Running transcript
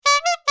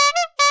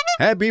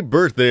Happy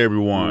birthday,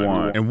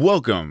 everyone, and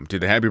welcome to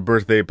the Happy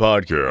Birthday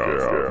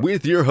Podcast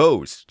with your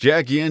hosts,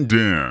 Jackie and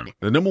Dan,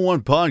 the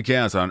 #1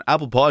 podcast on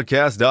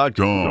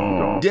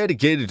ApplePodcast.com,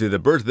 dedicated to the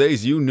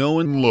birthdays you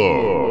know and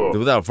love. So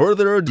without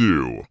further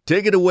ado,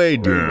 take it away,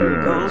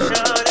 Dan.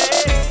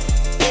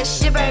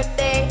 It's your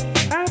birthday.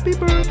 Happy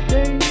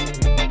birthday.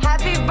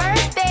 Happy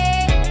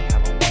birthday.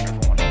 Have a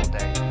wonderful, wonderful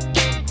day.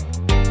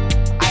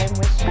 I'm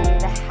wishing you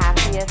the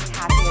happiest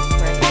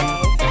birthday.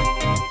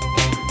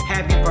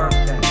 Happy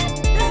birthday.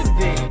 This is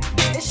big.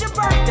 It's your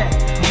birthday.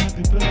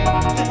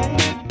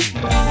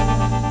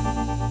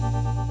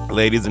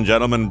 Ladies and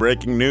gentlemen,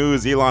 breaking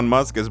news. Elon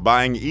Musk is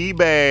buying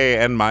eBay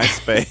and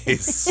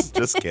MySpace.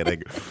 Just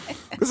kidding.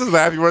 This is the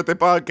Happy Birthday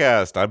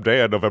Podcast. I'm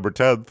Dan, November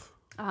 10th.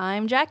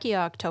 I'm Jackie,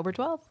 October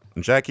 12th.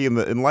 And Jackie,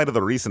 in light of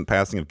the recent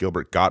passing of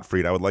Gilbert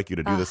Gottfried, I would like you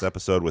to do this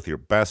episode with your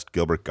best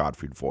Gilbert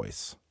Gottfried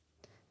voice.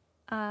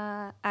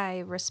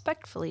 I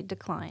respectfully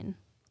decline.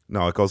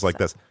 No, it goes like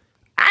this.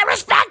 I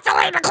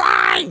respectfully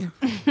decline!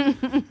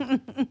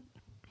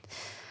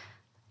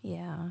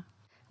 Yeah.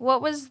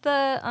 What was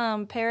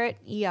the parrot?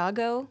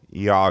 Iago?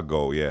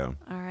 Iago, yeah.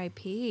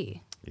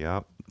 R.I.P.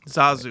 Yep.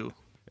 Zazu.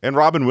 And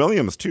Robin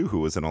Williams, too, who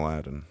was in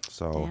Aladdin.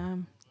 So,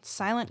 Damn.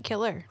 Silent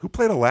killer. who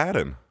played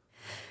Aladdin?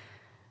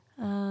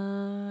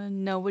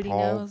 Nobody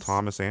Paul knows.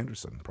 Thomas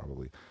Anderson,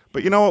 probably.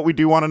 But you know what we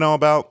do want to know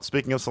about,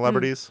 speaking of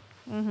celebrities?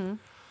 Mm-hmm.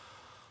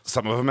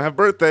 Some of them have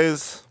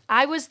birthdays.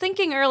 I was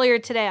thinking earlier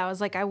today, I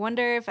was like, I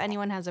wonder if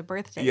anyone has a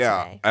birthday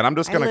today. And I'm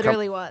just I going to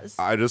literally was.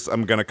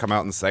 I'm going to come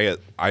out and say it.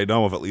 I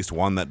know of at least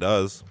one that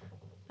does.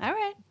 All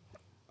right.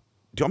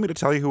 Do you want me to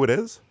tell you who it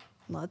is?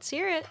 Let's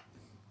hear it.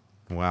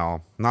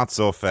 Well, not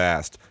so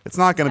fast. It's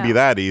not going to be No.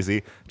 that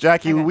easy.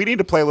 Jackie, Okay. we need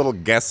to play a little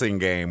guessing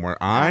game where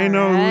I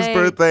know whose right.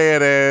 birthday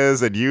it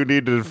is, and you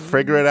need to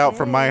figure it out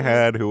from my Okay.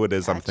 head who it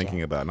is I'm Gotcha.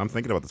 thinking about. And I'm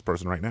thinking about this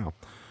person right now.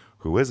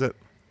 Who is it?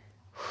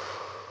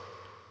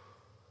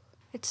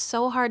 It's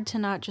so hard to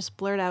not just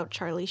blurt out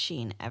Charlie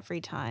Sheen every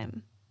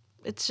time.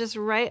 It's just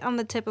right on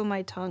the tip of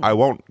my tongue. I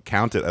won't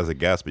count it as a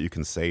guess, but you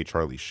can say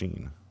Charlie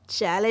Sheen.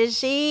 Charlie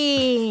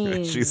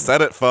Sheen. She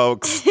said it,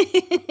 folks.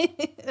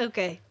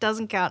 Okay,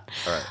 doesn't count.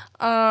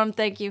 All right.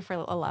 Thank you for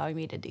allowing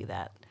me to do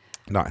that.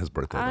 Not his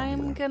birthday. though,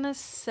 I'm either. gonna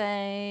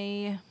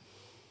say,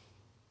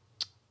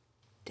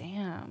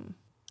 damn.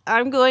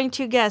 I'm going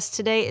to guess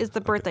today is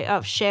the birthday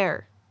of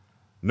Cher.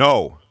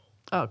 No,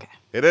 Okay.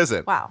 it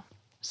isn't. Wow.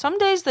 Some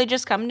days they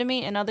just come to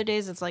me, and other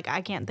days it's like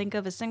I can't think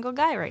of a single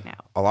guy right now.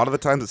 A lot of the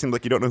times it seems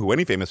like you don't know who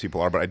any famous people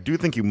are, but I do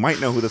think you might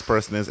know who this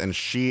person is, and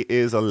she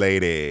is a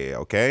lady,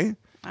 okay?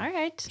 All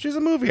right. She's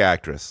a movie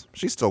actress.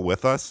 She's still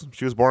with us.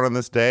 She was born on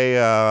this day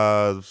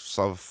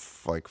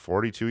like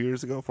 42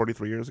 years ago,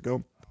 43 years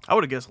ago. I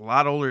would have guessed a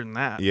lot older than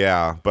that.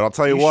 Yeah, but I'll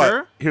tell you You what.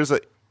 sure?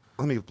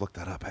 Let me look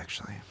that up,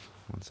 actually.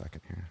 1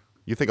 second here.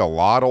 You think a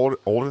lot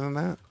older than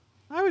that?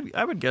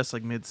 I would guess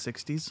like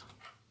mid-60s.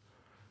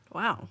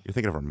 Wow. You're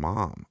thinking of her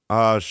mom.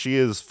 She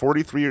is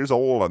 43 years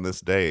old on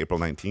this day, April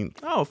 19th.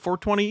 Oh,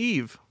 420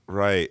 Eve.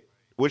 Right.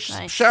 Which,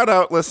 Nice. shout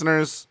out,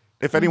 listeners.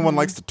 If anyone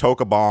likes to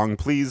toke a bong,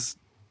 please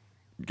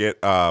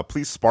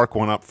spark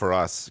one up for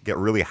us. Get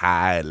really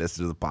high,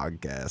 listen to the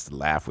podcast,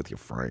 laugh with your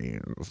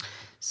friends.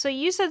 So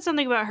you said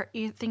something about her.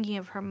 You thinking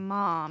of her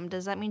mom.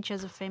 Does that mean she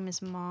has a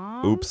famous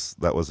mom? Oops,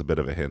 that was a bit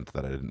of a hint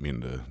that I didn't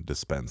mean to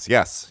dispense.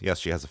 Yes,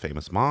 she has a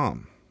famous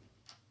mom.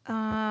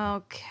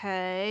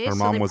 Okay. Her so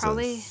mom they was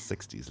probably, a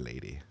 60s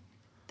lady.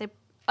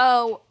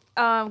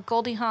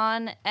 Goldie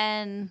Hawn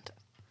and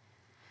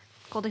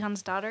Goldie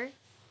Hawn's daughter.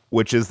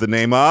 Which is the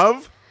name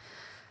of?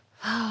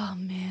 Oh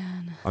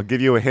man. I'll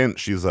give you a hint.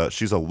 She's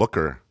a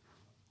looker.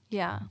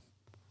 Yeah,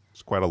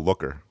 She's quite a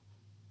looker.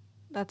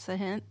 that's a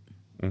hint.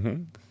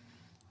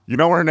 You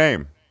know her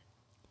name.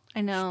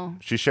 I know.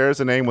 She shares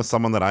a name with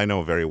someone that I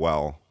know very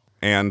well.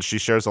 And she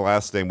shares a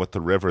last name with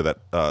the river that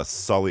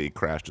Sully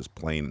crashed his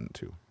plane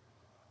into.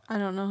 I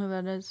don't know who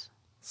that is.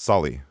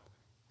 Sully.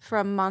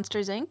 From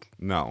Monsters, Inc.?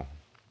 No.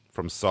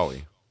 From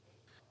Sully.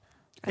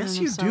 I don't Yes,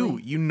 know you Sully. do.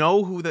 You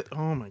know who that.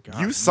 Oh my god.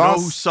 You saw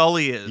know who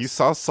Sully is. You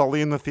saw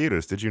Sully in the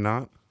theaters, did you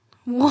not?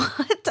 What?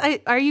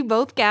 Are you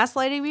both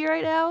gaslighting me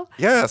right now?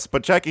 Yes,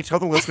 but Jackie, tell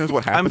the listeners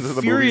what I'm happens in the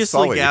movie furiously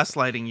Sully.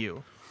 gaslighting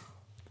you.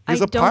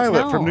 He's I a don't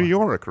pilot from know. New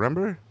York,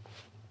 remember?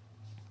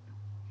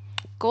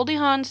 Goldie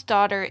Hawn's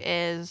daughter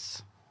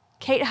is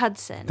Kate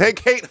Hudson. Hey,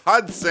 Kate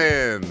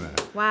Hudson!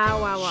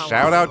 Wow.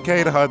 Shout out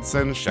Kate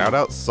Hudson, shout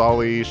out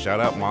Sully,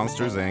 shout out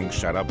Monsters, Inc.,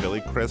 shout out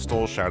Billy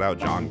Crystal, shout out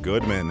John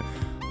Goodman,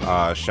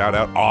 shout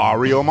out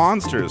Real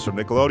Monsters from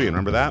Nickelodeon,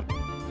 remember that?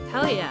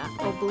 Hell yeah.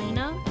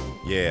 Oblina?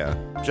 Yeah.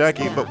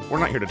 Jackie, Yeah. but we're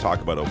not here to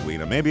talk about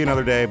Oblina. Maybe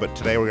another day, but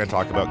today we're going to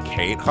talk about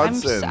Kate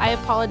Hudson. I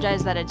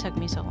apologize that it took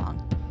me so long.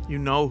 You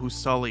know who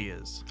Sully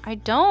is. I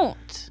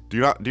don't. Do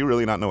you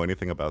really not know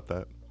anything about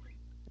that?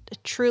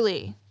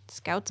 Truly.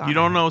 Scouts on You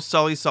don't her. know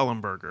Sully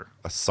Sullenberger.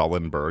 A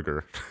sullen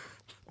burger.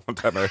 One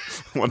time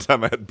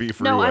I had beef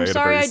No, roulette I'm and a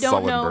sorry, very I don't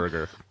sullen know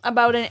burger.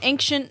 about an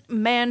ancient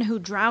man who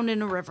drowned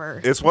in a river.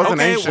 This wasn't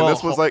Okay, ancient. well,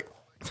 This was like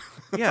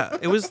Yeah,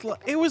 it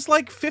was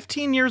like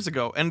 15 years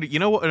ago, and you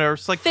know what? Or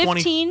it's like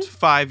 15?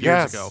 25 years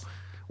Yes. ago.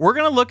 We're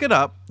going to look it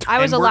up. I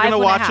was and we're alive gonna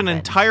when it watch an happened.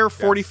 entire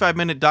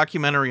 45-minute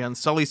documentary on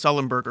Sully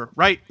Sullenberger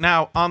right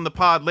now on the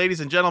pod.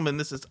 Ladies and gentlemen,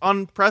 this is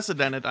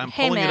unprecedented. I'm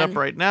Hey, pulling it man. up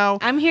right now.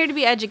 I'm here to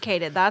be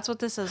educated. That's what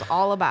this is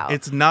all about.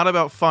 It's not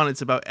about fun.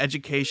 It's about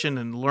education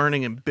and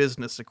learning and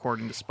business,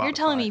 according to Spotify. You're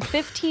telling me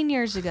 15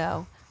 years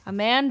ago, a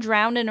man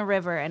drowned in a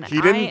river, and He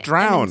didn't I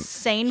drown. am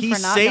insane he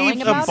for not knowing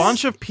saved about a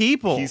bunch of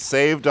people. He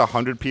saved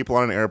 100 people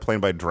on an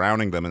airplane by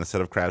drowning them instead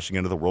of crashing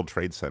into the World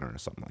Trade Center or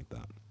something like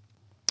that.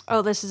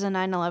 Oh, this is a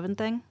 9/11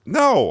 thing?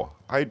 No,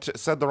 I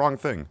said the wrong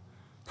thing.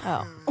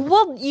 Oh.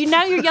 Well,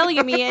 now you're yelling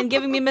at me and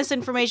giving me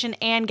misinformation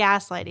and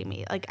gaslighting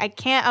me. Like, I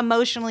can't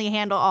emotionally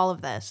handle all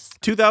of this.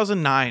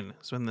 2009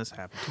 is when this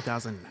happened.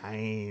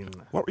 2009.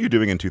 What were you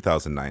doing in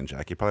 2009,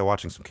 Jackie? Probably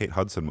watching some Kate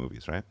Hudson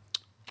movies, right?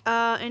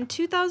 In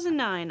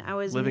 2009, I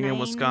was Living in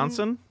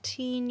Wisconsin?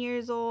 19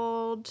 years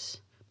old.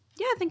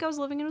 Yeah, I think I was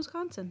living in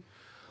Wisconsin.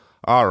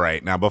 All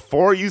right. Now,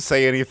 before you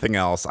say anything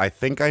else, I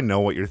think I know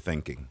what you're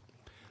thinking.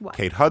 What?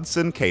 Kate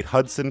Hudson, Kate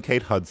Hudson,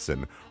 Kate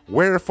Hudson.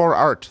 Wherefore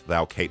art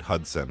thou, Kate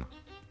Hudson?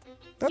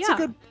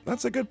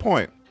 That's a good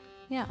point.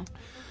 Yeah.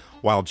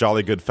 While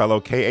jolly good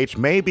fellow KH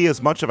may be as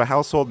much of a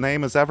household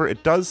name as ever,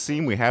 it does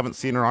seem we haven't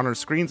seen her on our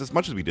screens as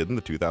much as we did in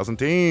the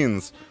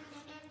 2010s.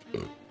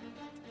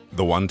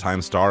 The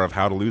one-time star of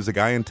How to Lose a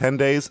Guy in 10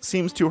 Days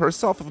seems to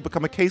herself have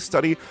become a case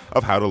study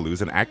of how to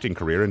lose an acting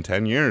career in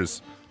 10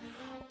 years.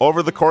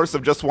 Over the course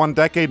of just one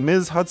decade,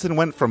 Ms. Hudson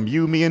went from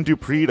You, Me, and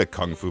Dupree to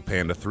Kung Fu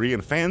Panda 3,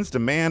 and fans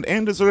demand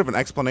and deserve an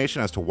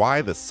explanation as to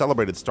why this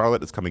celebrated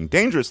starlet is coming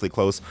dangerously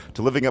close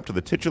to living up to the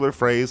titular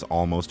phrase,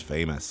 almost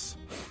famous.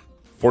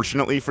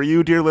 Fortunately for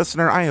you, dear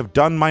listener, I have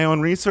done my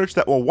own research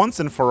that will once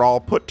and for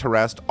all put to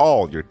rest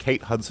all your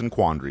Kate Hudson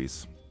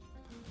quandaries.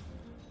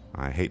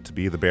 I hate to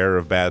be the bearer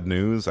of bad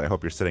news. I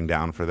hope you're sitting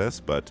down for this,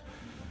 but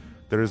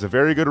there is a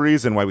very good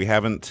reason why we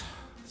haven't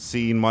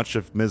seen much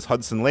of Ms.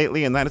 Hudson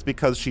lately, and that is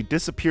because she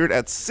disappeared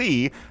at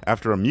sea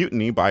after a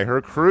mutiny by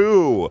her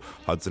crew.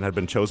 Hudson had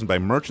been chosen by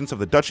merchants of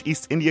the Dutch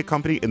East India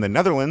Company in the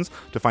Netherlands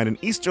to find an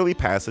easterly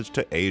passage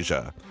to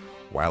Asia.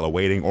 While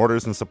awaiting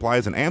orders and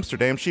supplies in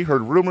Amsterdam, she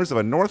heard rumors of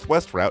a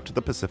northwest route to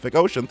the Pacific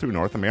Ocean through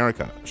North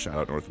America. Shout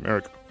out North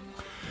America.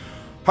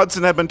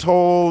 Hudson had been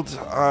told,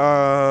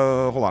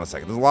 hold on a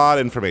second, there's a lot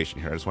of information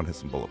here. I just want to hit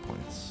some bullet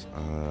points.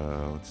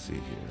 Let's see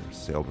here.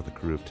 Sailed with a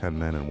crew of 10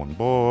 men and 1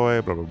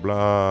 boy, blah, blah,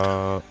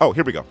 blah. Oh,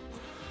 here we go.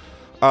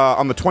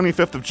 On the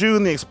 25th of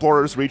June, the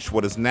explorers reached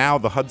what is now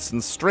the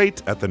Hudson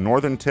Strait at the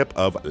northern tip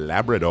of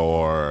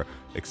Labrador.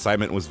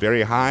 Excitement was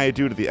very high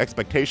due to the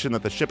expectation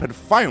that the ship had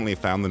finally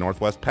found the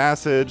Northwest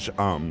Passage.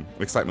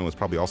 Excitement was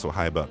probably also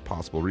high about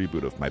possible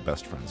reboot of My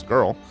Best Friend's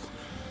Girl.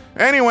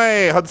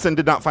 Anyway, Hudson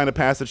did not find a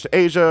passage to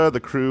Asia. The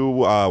crew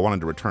wanted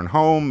to return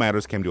home.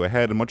 Matters came to a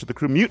head, and much of the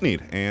crew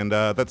mutinied. And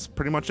that's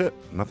pretty much it.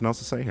 Nothing else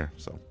to say here.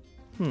 So,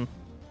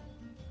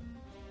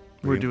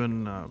 We're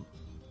doing,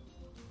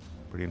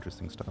 pretty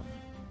interesting stuff.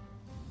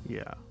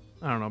 yeah.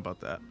 I don't know about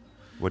that.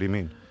 What do you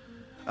mean?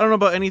 I don't know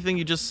about anything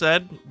you just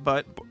said,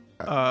 but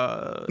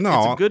No.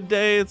 it's a good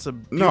day. It's a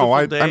beautiful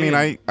No, day. I mean,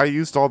 I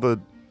used all the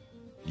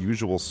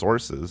usual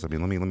sources. I mean,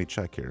 let me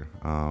check here.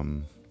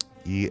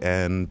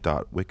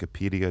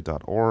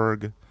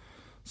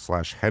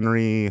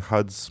 en.wikipedia.org/Henry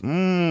Hudson.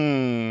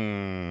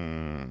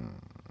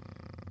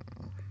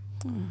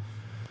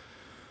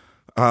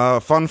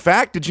 Fun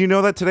fact, did you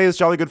know that today's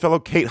jolly good fellow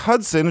Kate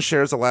Hudson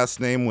shares a last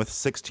name with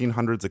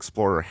 1600s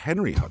explorer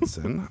Henry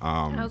Hudson?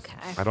 Okay.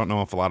 I don't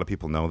know if a lot of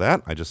people know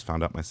that. I just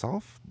found out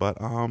myself. But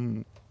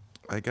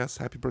I guess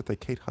happy birthday,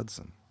 Kate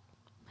Hudson.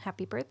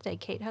 Happy birthday,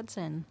 Kate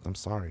Hudson. I'm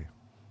sorry.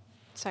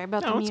 Sorry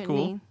about No, the it's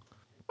mutiny.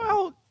 cool.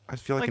 Well, I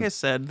feel like like I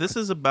said, this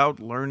is about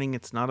learning.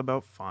 It's not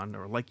about fun,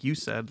 or like you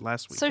said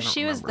last week. So I don't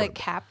she was the remember.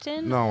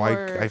 captain? No,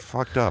 or- I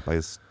fucked up.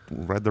 I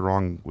read the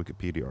wrong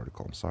Wikipedia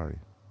article. I'm sorry.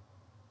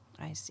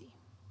 I see.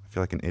 I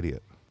feel like an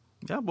idiot.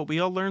 Yeah, but we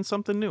all learned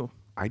something new.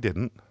 I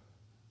didn't.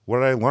 What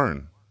did I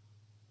learn?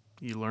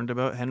 You learned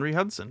about Henry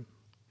Hudson.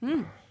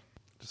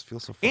 Just feel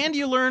so. Fun. And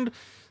you learned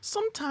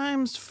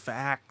sometimes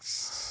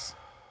facts.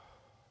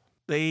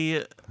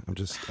 I I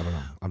don't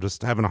know. I'm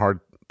just having a hard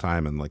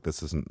time, and like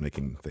this isn't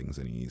making things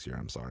any easier.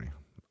 I'm sorry.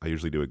 I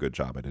usually do a good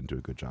job. I didn't do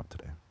a good job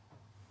today.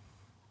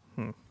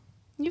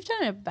 You've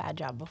done a bad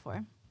job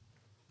before.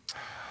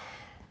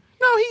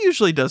 No, he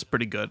usually does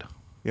pretty good.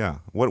 Yeah.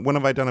 When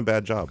have I done a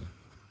bad job?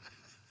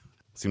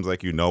 Seems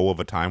like you know of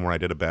a time where I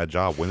did a bad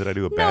job. When did I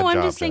do a bad job? No,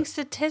 I'm just saying Jack?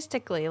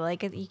 statistically,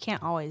 like you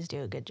can't always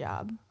do a good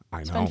job.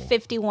 I It's know. been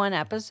 51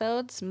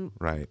 episodes.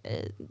 Right.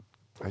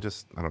 I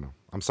don't know.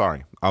 I'm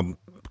sorry.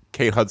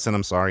 Kate Hudson,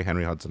 I'm sorry.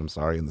 Henry Hudson, I'm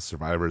sorry. And the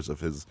survivors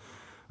of his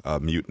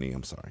mutiny,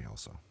 I'm sorry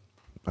also.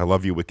 I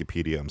love you,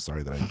 Wikipedia. I'm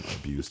sorry that I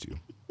abused you.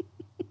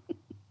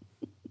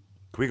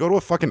 Can we go to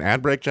a fucking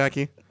ad break,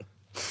 Jackie?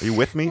 Are you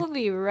with me? We'll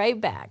be right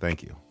back.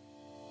 Thank you.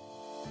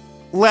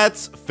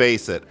 Let's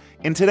face it.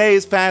 In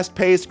today's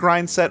fast-paced,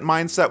 grind-set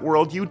mindset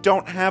world, you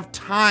don't have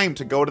time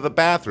to go to the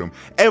bathroom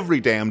every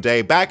damn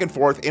day, back and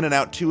forth, in and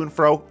out, to and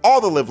fro, all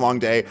the livelong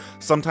day,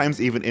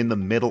 sometimes even in the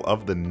middle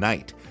of the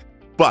night.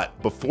 But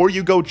before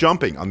you go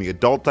jumping on the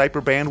adult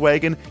diaper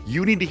bandwagon,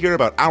 you need to hear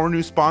about our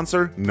new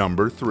sponsor,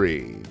 Number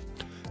 3.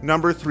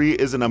 Number 3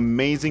 is an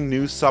amazing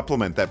new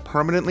supplement that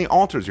permanently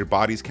alters your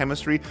body's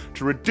chemistry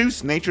to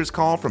reduce nature's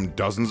call from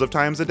dozens of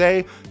times a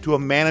day to a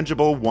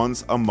manageable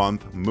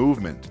once-a-month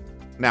movement.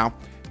 Now,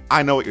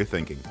 I know what you're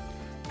thinking.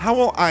 How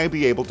will I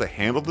be able to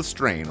handle the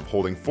strain of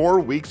holding 4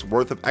 weeks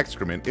worth of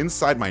excrement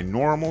inside my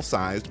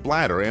normal-sized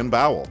bladder and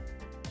bowel?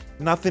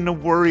 Nothing to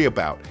worry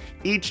about.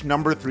 Each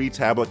Number 3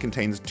 tablet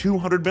contains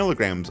 200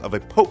 milligrams of a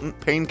potent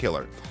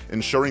painkiller,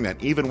 ensuring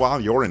that even while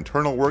your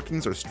internal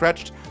workings are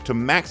stretched to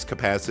max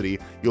capacity,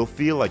 you'll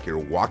feel like you're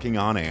walking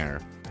on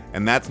air.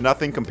 And that's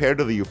nothing compared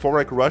to the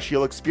euphoric rush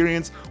you'll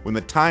experience when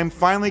the time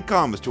finally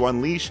comes to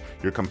unleash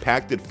your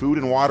compacted food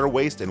and water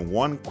waste in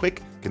one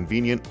quick,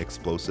 convenient,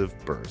 explosive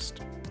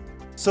burst.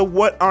 So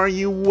what are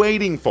you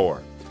waiting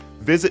for?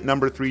 Visit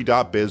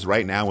number3.biz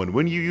right now, and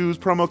when you use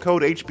promo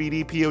code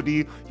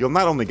HBDPOD, you'll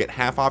not only get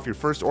half off your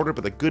first order,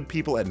 but the good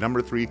people at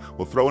Number 3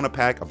 will throw in a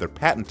pack of their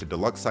patented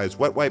deluxe-sized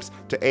wet wipes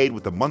to aid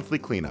with the monthly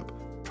cleanup.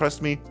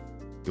 Trust me,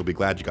 you'll be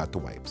glad you got the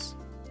wipes.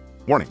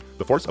 Warning,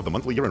 the force of the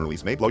monthly urine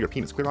release may blow your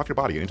penis clear off your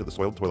body and into the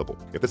soiled toilet bowl.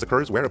 If this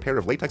occurs, wear a pair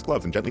of latex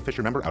gloves and gently fish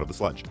your member out of the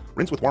sludge.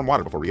 Rinse with warm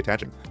water before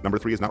reattaching. Number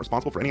 3 is not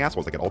responsible for any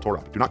assholes that get all tore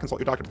up. Do not consult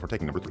your doctor before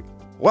taking Number 3.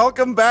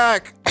 Welcome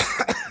back!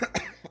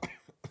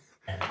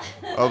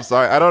 I'm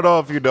sorry. I don't know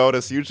if you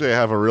noticed. Usually I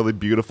have a really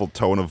beautiful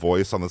tone of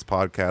voice on this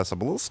podcast.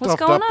 I'm a little stuffed up.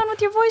 What's going on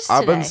with your voice today?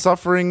 I've been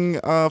suffering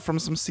from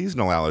some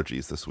seasonal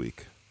allergies this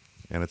week.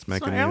 And it's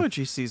making It's not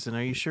allergy season.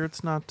 Are you sure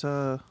it's not...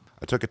 I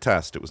took a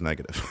test. It was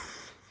negative.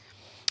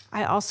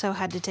 I also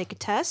had to take a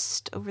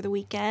test over the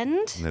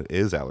weekend. And it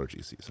is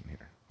allergy season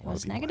here. It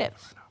was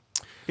negative.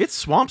 It's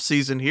swamp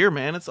season here,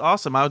 man. It's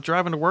awesome. I was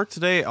driving to work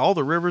today. All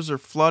the rivers are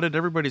flooded.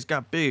 Everybody's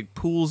got big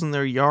pools in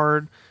their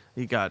yard.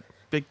 You got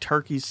big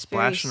turkeys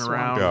splashing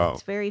around. Oh.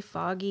 It's very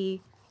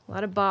foggy. A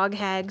lot of bog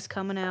hags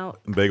coming out.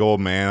 Big old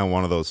man on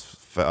one of those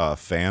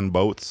fan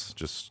boats,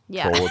 just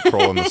Yeah.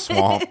 trolling the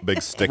swamp,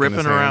 big stick in his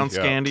Ripping hand. around Yeah.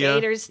 Scandia.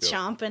 Gators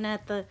chomping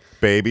at the...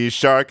 Baby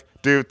shark,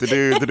 do,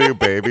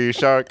 baby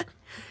shark.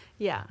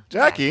 Yeah.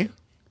 Jackie,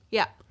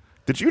 Yeah.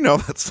 did you know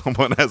that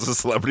someone has a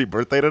celebrity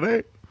birthday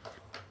today?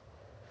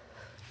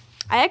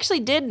 I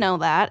actually did know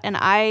that, and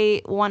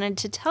I wanted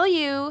to tell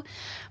you,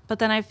 but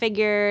then I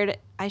figured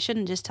I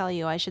shouldn't just tell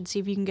you. I should see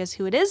if you can guess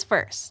who it is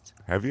first.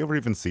 Have you ever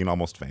even seen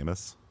Almost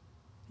Famous?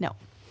 No.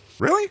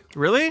 Really?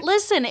 Really?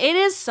 Listen, it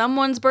is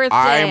someone's birthday.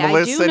 I'm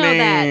I do know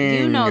that. You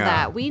listening. know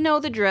that. We know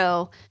the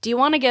drill. Do you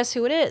want to guess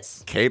who it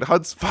is? Kate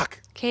Hudson.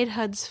 Fuck. Kate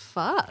Hud's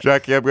fuck.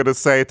 Jackie, I'm going to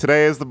say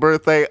today is the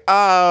birthday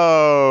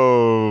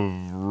of...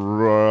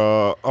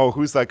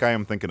 who's that guy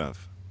I'm thinking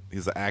of?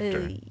 He's an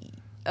actor.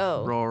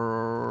 Oh.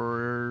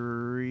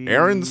 Rory...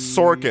 Aaron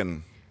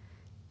Sorkin.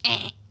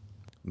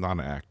 Not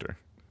an actor.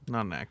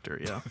 Not an actor,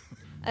 yeah.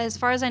 As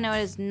far as I know,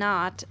 it is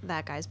not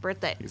that guy's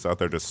birthday. He's out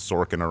there just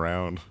sorking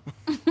around.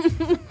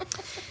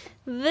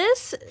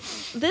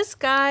 This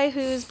guy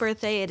whose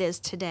birthday it is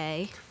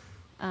today.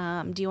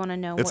 Do you want to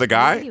know It's what a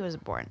guy? year he was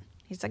born?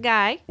 He's a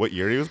guy. What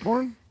year he was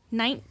born?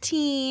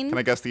 1954. Can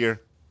I guess the year?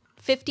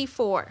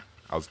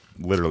 I was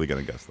literally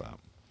going to guess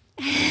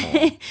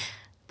that.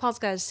 Paul's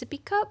got a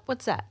sippy cup.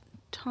 What's that?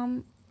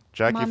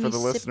 Jackie, for Mommy's the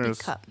sippy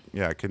listeners, cup.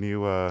 yeah, can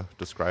you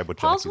describe what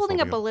Paul's Jackie's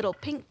holding up a little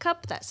pink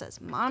cup that says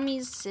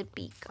Mommy's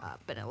Sippy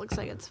Cup, and it looks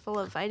like it's full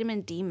of vitamin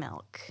D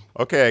milk.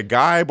 Okay, a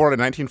guy born in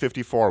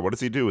 1954. What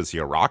does he do? Is he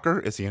a rocker?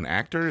 Is he an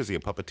actor? Is he a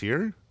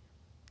puppeteer?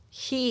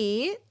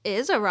 He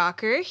is a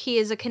rocker. He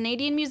is a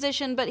Canadian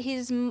musician, but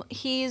he's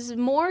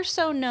more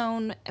so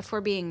known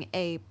for being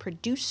a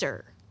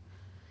producer.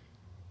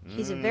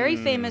 He's a very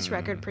famous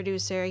record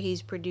producer.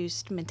 He's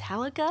produced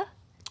Metallica,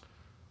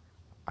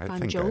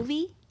 Bon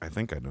Jovi. I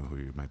think I know who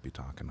you might be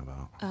talking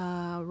about.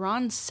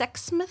 Ron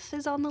Sexsmith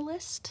is on the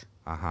list.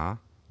 Uh-huh.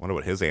 Wonder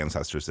what his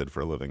ancestors did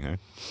for a living, eh?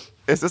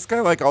 Is this guy,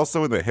 like,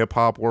 also in the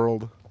hip-hop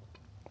world?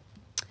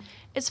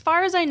 As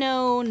far as I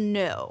know,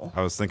 no.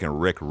 I was thinking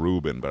Rick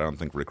Rubin, but I don't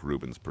think Rick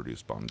Rubin's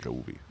produced Bon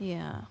Jovi.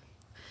 Yeah.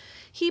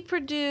 He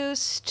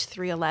produced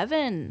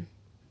 311,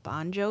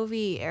 Bon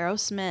Jovi,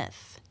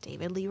 Aerosmith,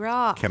 David Lee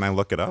Roth. Can I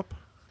look it up?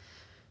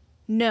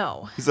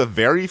 No. He's a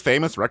very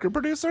famous record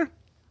producer?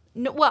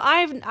 No, well,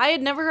 I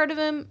had never heard of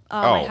him.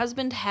 My Oh.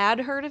 husband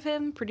had heard of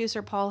him.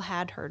 Producer Paul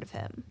had heard of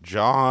him.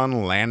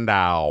 John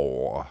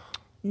Landau.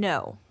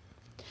 No.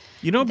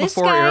 You know, This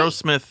before guy-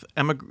 Aerosmith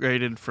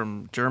emigrated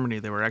from Germany,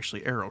 they were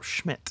actually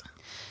Aeroschmidt.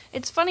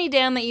 It's funny,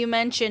 Dan, that you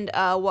mentioned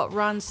what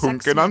Ron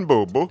Hunkin' on Sexsmith,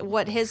 boo-boo.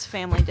 what his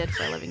family did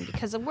for a living,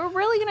 because we're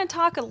really going to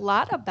talk a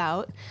lot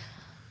about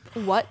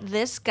what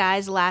this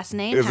guy's last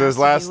name Is has his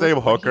to last do with name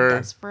what Hooker? He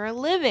does for a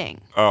living.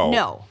 Oh.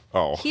 No.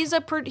 Oh. He's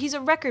a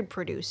record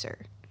producer.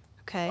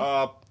 Okay.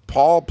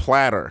 Paul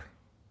Platter.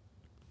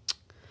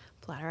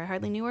 Platter, I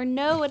hardly knew her.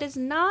 No, it is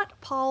not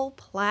Paul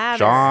Platter.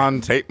 John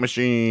Tape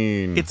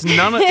Machine. It's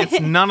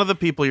none of the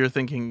people you're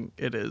thinking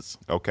it is.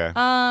 Okay.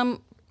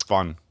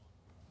 Fun.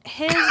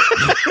 His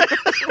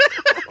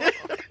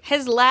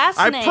his last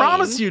I name.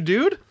 promise you,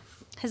 dude.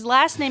 His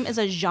last name is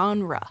a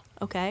genre.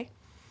 Okay.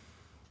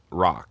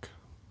 Rock.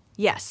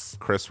 Yes.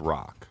 Chris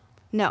Rock.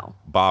 No.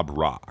 Bob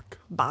Rock.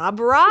 Bob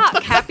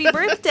Rock. Happy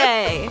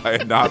birthday. I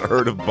had not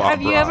heard of Bob Rock.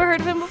 Have you ever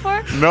heard of him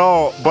before?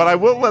 No, but I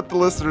will let the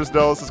listeners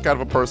know this is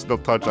kind of a personal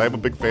touch. I am a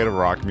big fan of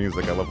rock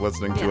music. I love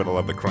listening to it. I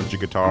love the crunchy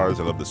guitars.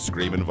 I love the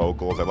screaming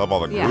vocals. I love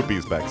all the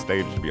groupies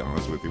backstage, to be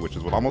honest with you, which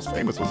is what Almost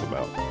Famous was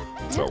about.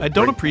 So I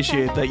don't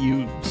appreciate that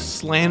you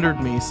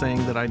slandered me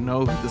saying that I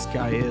know who this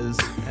guy is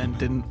and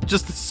didn't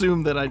just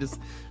assume that I just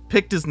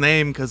picked his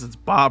name because it's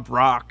Bob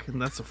Rock,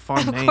 and that's a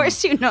fun name. Of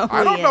course you know who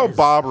I don't he know is.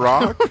 Bob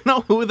Rock. I don't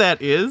know who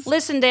that is.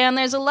 Listen, Dan,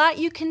 there's a lot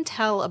you can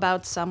tell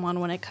about someone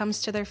when it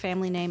comes to their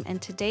family name,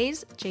 and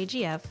today's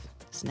JGF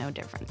is no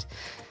different.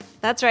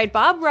 That's right,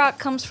 Bob Rock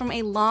comes from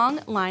a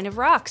long line of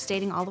rocks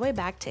dating all the way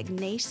back to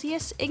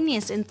Ignatius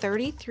Igneous in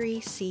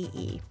 33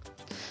 CE.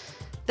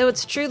 Though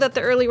it's true that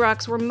the early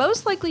rocks were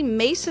most likely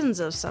masons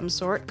of some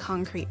sort,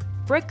 concrete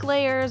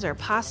bricklayers, or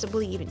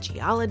possibly even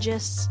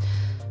geologists,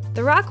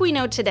 the rock we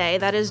know today,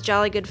 that is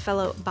jolly good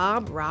fellow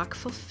Bob Rock,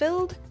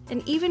 fulfilled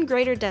an even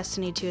greater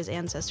destiny to his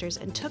ancestors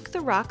and took the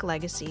rock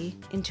legacy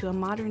into a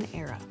modern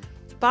era.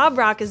 Bob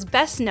Rock is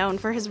best known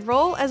for his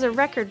role as a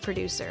record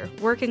producer,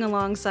 working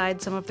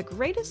alongside some of the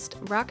greatest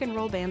rock and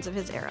roll bands of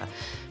his era,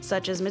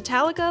 such as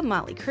Metallica,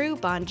 Motley Crue,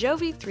 Bon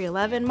Jovi,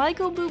 311,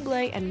 Michael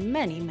Bublé, and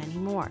many, many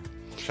more.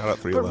 Shout out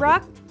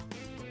 311.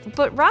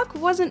 But Rock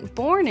wasn't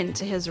born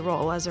into his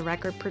role as a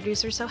record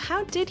producer, so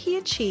how did he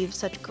achieve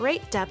such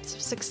great depths of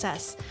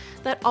success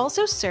that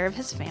also serve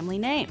his family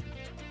name?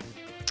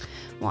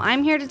 Well,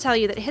 I'm here to tell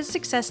you that his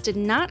success did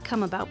not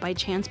come about by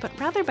chance, but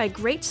rather by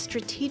great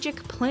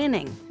strategic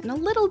planning and a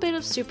little bit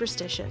of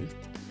superstition.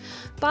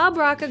 Bob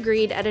Rock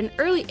agreed at an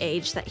early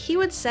age that he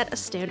would set a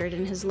standard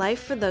in his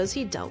life for those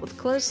he dealt with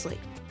closely.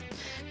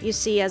 You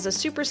see, as a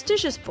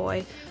superstitious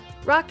boy,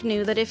 Rock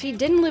knew that if he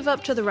didn't live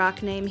up to the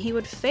Rock name, he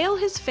would fail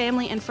his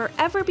family and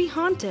forever be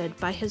haunted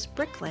by his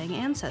bricklaying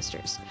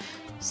ancestors.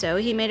 So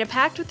he made a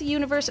pact with the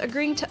universe,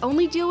 agreeing to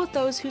only deal with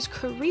those whose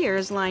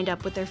careers lined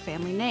up with their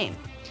family name.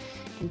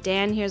 And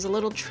Dan, here's a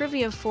little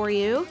trivia for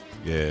you.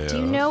 Yeah. Do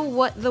you know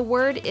what the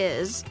word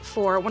is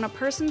for when a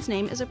person's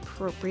name is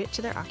appropriate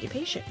to their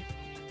occupation?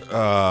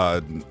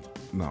 No,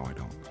 I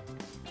don't.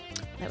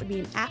 That would be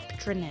an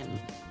aptronym.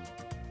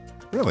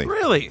 Really?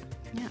 Really?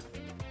 Yeah.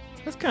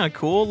 That's kind of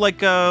cool. Like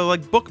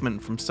Bookman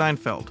from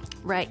Seinfeld.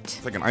 Right.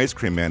 It's like an ice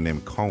cream man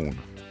named Cone.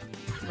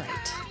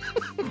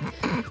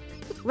 Right.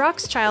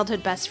 Rock's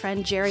childhood best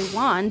friend, Jerry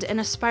Wand, an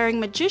aspiring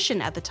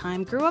magician at the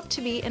time, grew up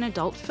to be an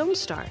adult film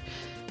star.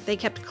 They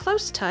kept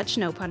close touch,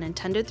 no pun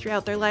intended,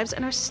 throughout their lives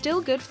and are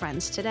still good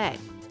friends today.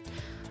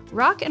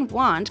 Rock and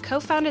Wand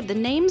co-founded the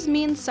Names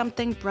Mean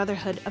Something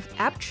Brotherhood of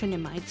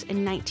Aptronymites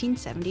in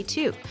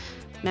 1972.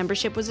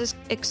 Membership was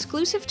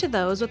exclusive to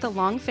those with a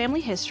long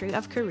family history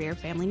of career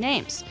family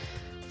names.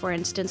 For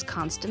instance,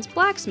 Constance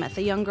Blacksmith,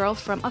 a young girl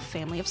from a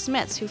family of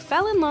Smiths who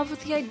fell in love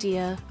with the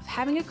idea of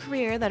having a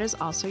career that is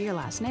also your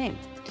last name.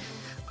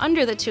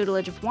 Under the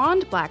tutelage of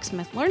Wand,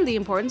 Blacksmith learned the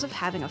importance of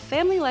having a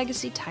family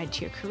legacy tied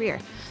to your career.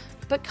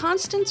 But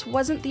Constance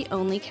wasn't the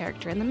only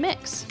character in the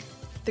mix.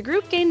 The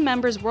group gained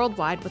members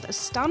worldwide with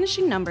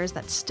astonishing numbers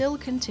that still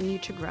continue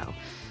to grow.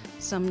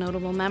 Some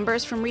notable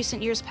members from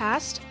recent years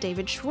past: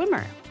 David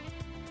Schwimmer,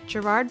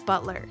 Gerard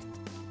Butler,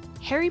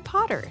 Harry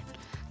Potter,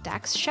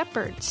 Dax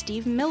Shepard,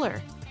 Steve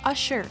Miller,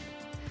 Usher,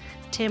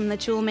 Tim the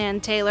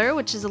Toolman Taylor,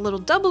 which is a little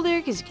double there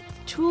because you get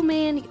the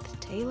Toolman, you get the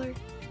Taylor,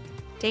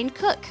 Dane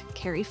Cook,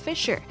 Carrie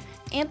Fisher,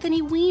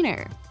 Anthony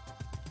Weiner,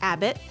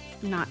 Abbott,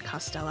 not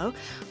Costello,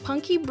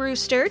 Punky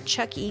Brewster,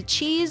 Chuck E.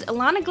 Cheese,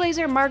 Ilana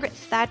Glazer, Margaret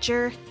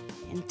Thatcher,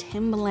 and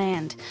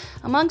Timbaland,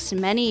 amongst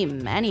many,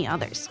 many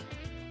others.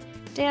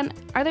 Dan,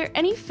 are there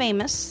any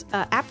famous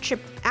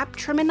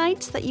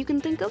Aptronymites that you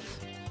can think of?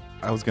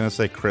 I was going to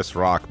say Chris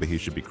Rock, but he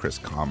should be Chris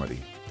Comedy.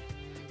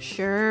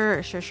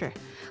 Sure.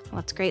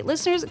 Well, that's great.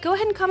 Listeners, go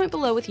ahead and comment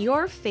below with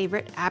your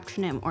favorite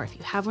aptronym, or if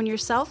you have one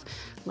yourself,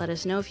 let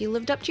us know if you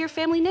lived up to your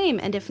family name,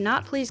 and if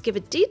not, please give a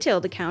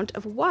detailed account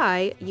of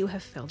why you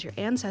have failed your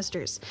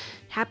ancestors.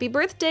 Happy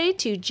birthday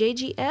to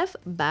JGF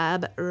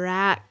Bob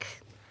Rock.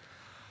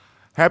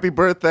 Happy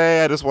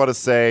birthday. I just want to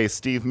say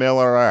Steve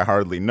Miller, I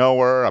hardly know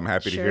her. I'm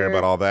happy to hear Sure.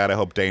 about all that. I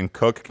hope Dane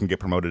Cook can get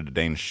promoted to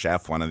Dane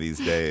Chef one of these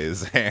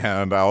days.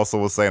 And I also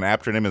will say an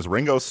aptronym is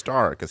Ringo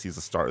Starr, because he's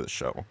the star of the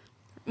show.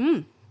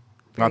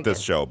 Not this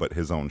good. show, but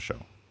his own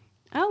show.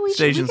 Oh, we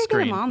Stage could and get him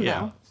screen, on,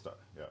 yeah.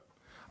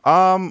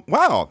 though.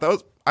 Wow,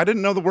 I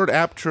didn't know the word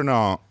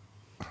aptronym.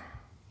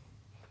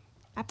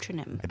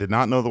 Aptronym. I did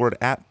not know the word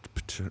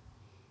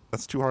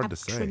That's too hard to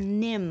say.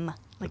 Aptronym.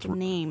 Like a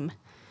name.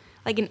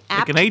 Like an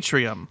Like an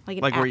atrium. Like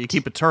an Like where you apt.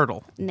 keep a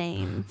turtle.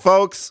 name.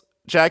 Folks,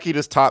 Jackie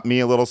just taught me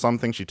a little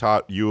something. She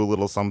taught you a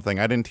little something.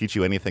 I didn't teach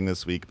you anything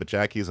this week, but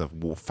Jackie's a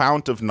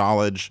fount of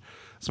knowledge.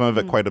 Some of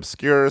it quite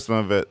obscure, some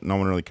of it no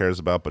one really cares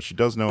about, but she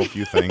does know a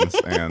few things,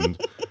 and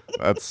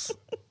that's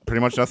pretty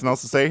much nothing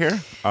else to say here.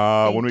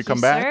 When we come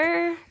back,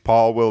 Sir.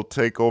 Paul will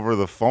take over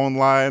the phone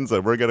lines,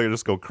 and we're going to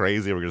just go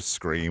crazy. We're going to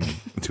scream.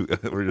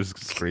 We're just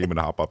scream and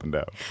hop up and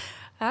down.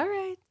 All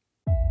right.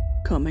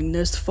 Coming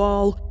this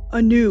fall,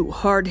 a new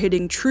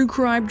hard-hitting true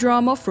crime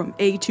drama from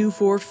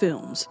A24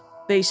 Films.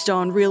 Based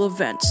on real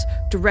events,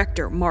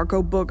 director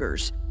Marco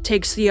Boogers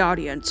takes the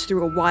audience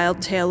through a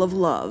wild tale of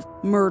love,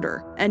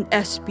 murder, and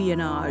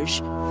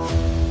espionage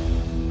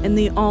in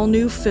the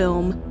all-new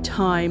film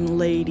Time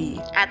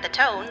Lady. At the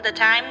tone, the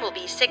time will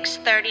be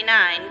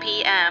 6:39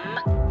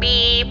 p.m.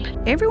 Beep.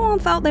 Everyone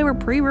thought they were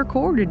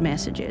pre-recorded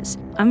messages.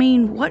 I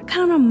mean, what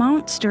kind of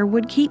monster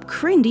would keep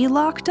Crindy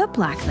locked up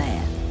like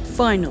that?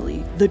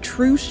 Finally, the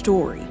true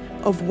story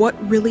of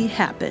what really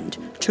happened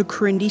to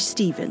Crindy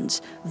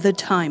Stevens, the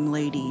Time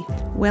Lady.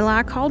 Well,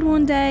 I called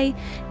one day,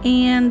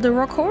 and the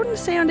recording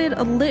sounded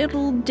a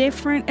little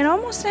different. It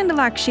almost sounded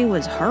like she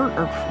was hurt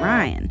or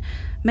crying.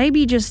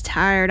 Maybe just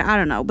tired, I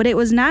don't know, but it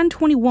was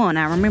 9:21,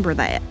 I remember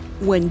that.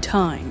 When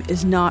time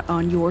is not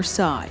on your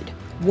side,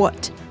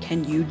 what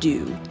can you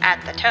do?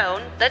 At the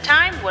tone, the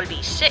time will be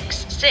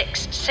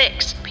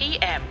 6:66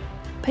 p.m.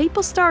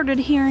 People started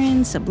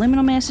hearing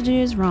subliminal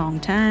messages, wrong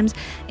times.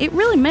 It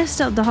really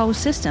messed up the whole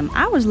system.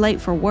 I was late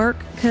for work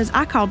because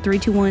I called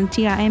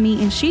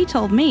 321-TIME and she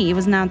told me it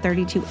was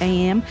 9:32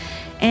 a.m.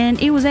 and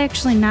it was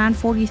actually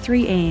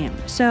 9:43 a.m.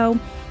 So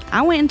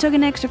I went and took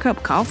an extra cup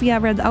of coffee. I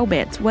read the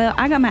obits. Well,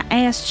 I got my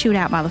ass chewed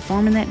out by the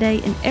foreman that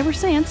day, and ever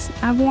since,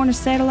 I've worn a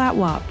satellite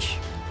watch.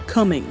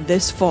 Coming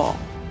this fall,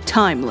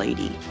 Time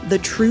Lady, the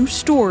true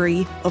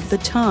story of the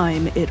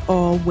time it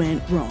all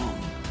went wrong.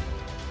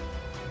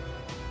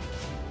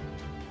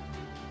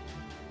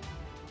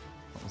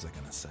 What was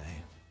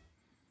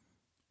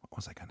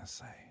I gonna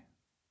say?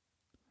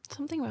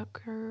 Something about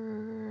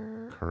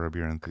Curb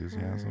your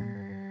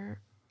enthusiasm.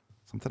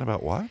 Something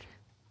about what?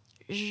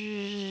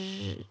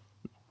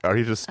 Are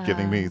you just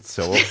giving me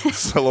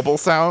syllable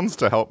sounds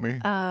to help me?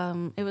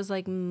 It was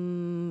like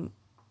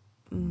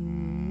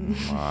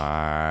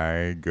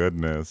My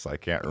goodness, I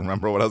can't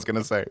remember what I was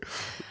gonna say.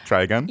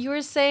 Try again. you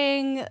were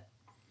saying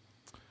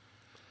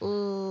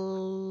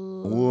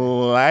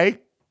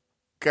Like,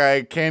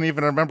 I can't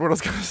even remember what I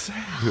was gonna say.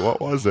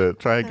 What was it?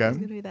 Try I was gonna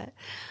again. do that.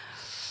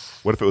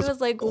 What if it was, It was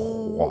like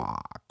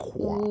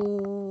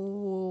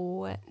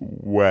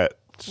wet?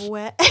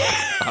 wet.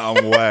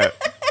 I'm wet.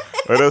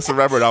 I just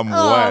remembered I'm wet.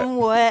 I'm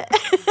wet.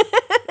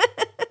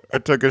 I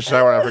took a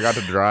shower. I forgot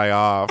to dry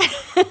off.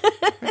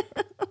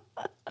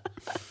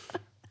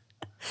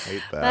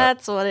 Hate that.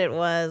 That's what it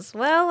was.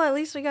 Well, at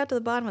least we got to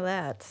the bottom of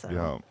that. So.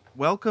 Yeah.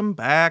 Welcome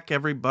back,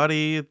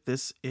 everybody.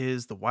 This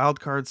is the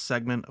wildcard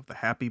segment of the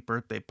Happy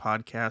Birthday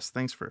podcast.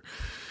 Thanks for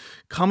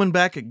coming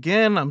back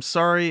again. I'm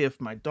sorry if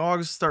my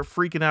dogs start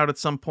freaking out at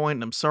some point,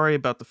 and I'm sorry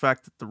about the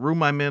fact that the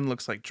room I'm in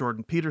looks like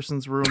Jordan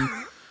Peterson's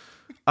room.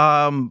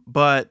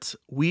 But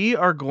we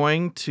are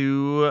going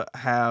to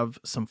have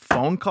some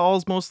phone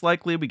calls, most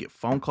likely. We get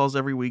phone calls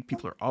every week.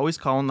 People are always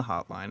calling the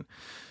hotline.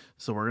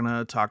 So we're going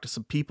to talk to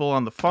some people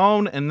on the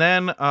phone and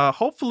then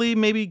hopefully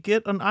maybe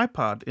get an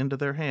iPod into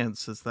their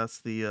hands, since that's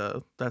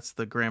the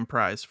grand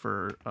prize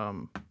for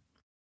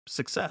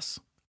success.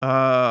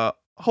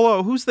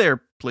 Hello, who's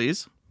there,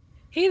 please?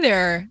 Hey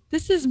there,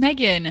 this is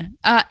Megan,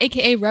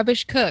 aka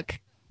Rubbish Cook.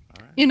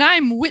 All right. And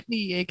I'm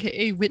Whitney,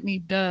 aka Whitney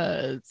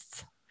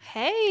Does.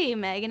 Hey,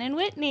 Megan and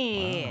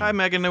Whitney. Hi,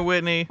 Megan and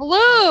Whitney. Hello.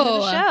 Welcome to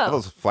the show. Are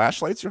those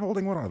flashlights you're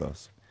holding? What are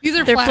those? These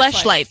are They're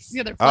flashlights. fleshlights.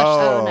 Yeah, they're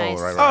flashlights. Oh, nice.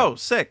 Right. Oh,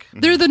 sick.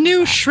 They're the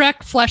new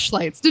Shrek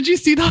flashlights. Did you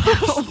see those? Wow.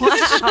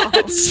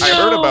 I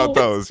heard about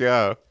those.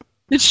 Yeah.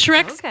 It's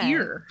Shrek's Okay.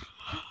 ear.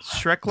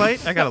 Shrek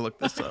light? I gotta look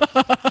this up.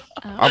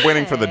 I'm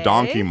waiting for the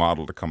donkey Okay.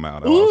 model to come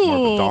out. I want more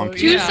of the Ooh, donkey.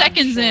 2 Yeah.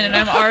 seconds in, and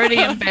I'm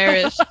already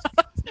embarrassed.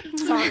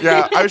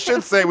 Yeah, I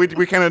should say we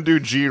kind of do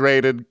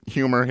G-rated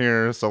humor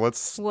here, so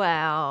let's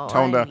Wow.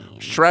 tone I down. mean,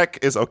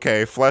 Shrek is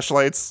okay.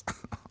 Fleshlights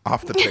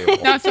off the table.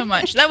 Not so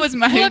much. That was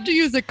We'll my. have to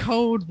use a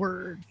code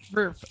word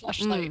for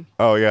flashlight.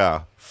 Oh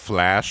yeah,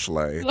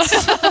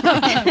 flashlights.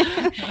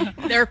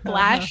 They're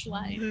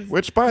flashlights.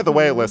 Which, by the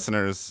way,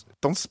 listeners,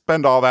 don't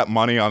spend all that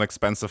money on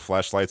expensive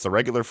flashlights. A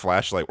regular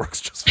flashlight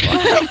works just fine.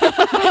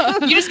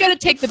 You just got to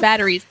take the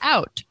batteries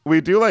out.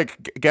 We do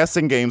like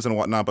guessing games and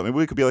whatnot, but maybe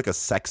we could be like a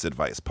sex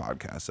advice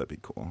podcast. That'd be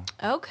cool.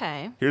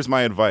 Okay. Here's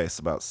my advice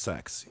about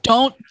sex.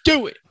 Don't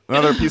do it.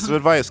 Another piece of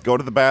advice: go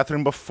to the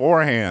bathroom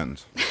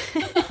beforehand.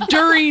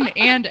 During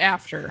and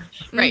after.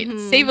 Right.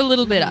 Save a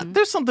little bit up.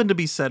 There's something to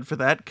be said for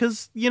that,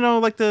 because, you know,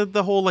 like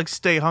the whole like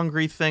stay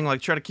hungry thing,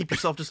 like try to keep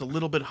yourself just a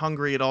little bit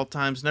hungry at all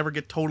times, never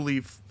get totally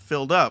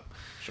filled up.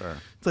 Sure.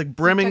 It's like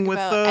brimming Talk with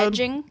about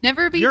edging.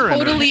 Never be Urine.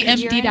 totally Urine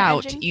emptied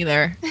out edging?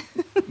 either.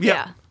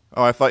 Yeah.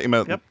 Oh, I thought you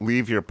meant Yep.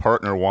 leave your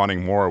partner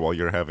wanting more while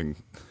you're having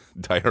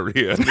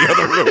diarrhea in the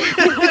other room.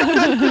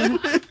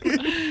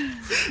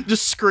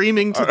 just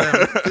screaming to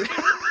them.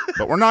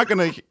 But we're not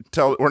here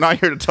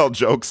to tell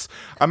jokes.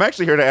 I'm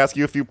actually here to ask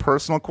you a few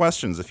personal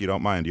questions, if you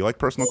don't mind. Do you like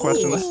personal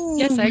questions?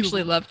 Yes, I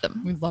actually love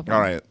them. We love it. All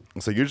right.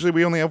 So usually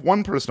we only have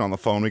one person on the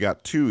phone. We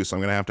got two, so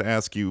I'm going to have to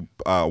ask you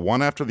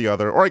one after the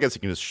other, or I guess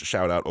you can just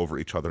shout out over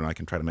each other and I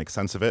can try to make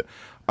sense of it.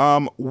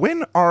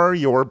 When are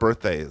your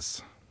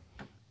birthdays?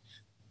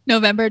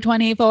 November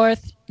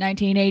 24th,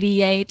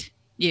 1988.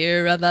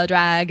 Year of the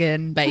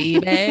Dragon,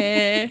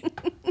 baby.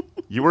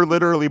 You were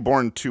literally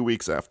born 2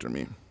 weeks after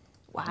me.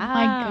 Wow.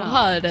 My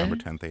God. November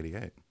 10th,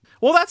 88.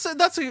 Well, that's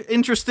an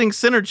interesting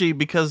synergy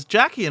because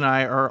Jackie and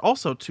I are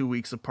also 2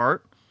 weeks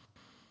apart.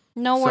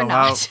 No, we're So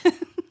not.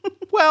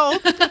 Well,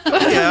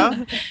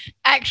 yeah.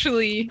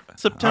 Actually,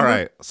 September. All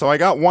right. So I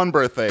got one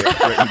birthday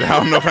written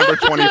down, November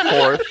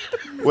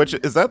 24th, which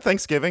is that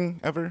Thanksgiving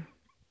ever?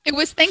 it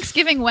was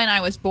Thanksgiving when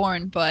I was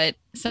born, but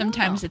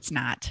sometimes it's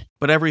not.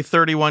 But every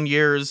 31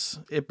 years,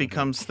 it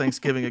becomes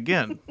Thanksgiving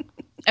again.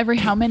 Every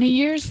how many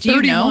years? Do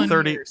you know?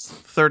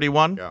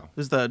 31 Yeah.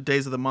 is the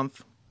days of the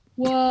month.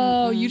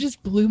 Whoa, you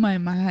just blew my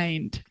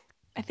mind.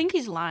 I think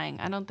he's lying.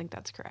 I don't think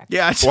that's correct.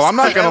 Yeah. Well, I'm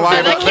not going to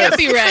lie That about can't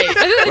this. be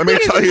right. Let me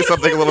tell you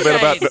something a little bit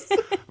Right.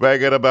 about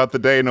Megan about the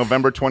day,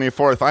 November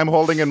 24th. I'm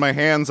holding in my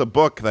hands a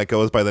book that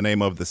goes by the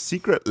name of The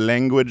Secret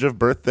Language of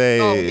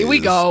Birthdays. Oh, here we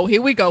go.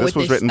 Here we go This with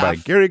was this written by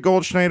stuff. Gary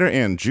Goldschneider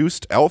and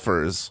Juiced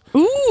Elfers.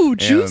 Ooh,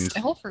 juiced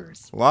And-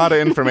 elfers. A lot of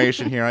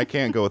information here. I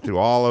can't go through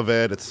all of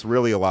it. It's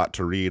really a lot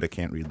to read. I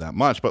can't read that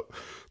much, but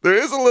there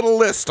is a little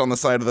list on the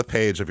side of the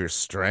page of your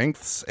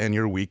strengths and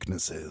your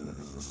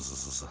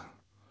weaknesses.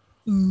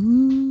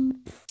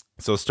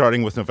 So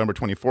starting with November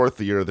 24th,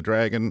 the year of the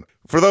dragon.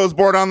 For those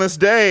born on this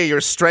day,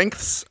 your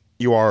strengths,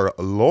 you are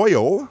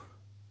loyal,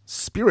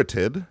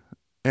 spirited,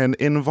 and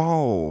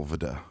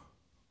involved.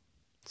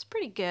 It's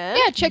pretty good.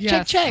 Yeah, check,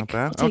 Yes. check. Not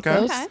bad. I'll take Okay.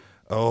 those. Okay.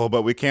 Oh,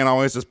 but we can't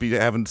always just be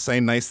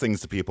saying nice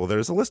things to people.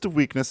 There's a list of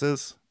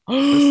weaknesses.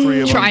 There's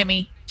 3 of them. Try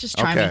me. Just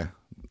try Okay. me.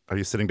 Are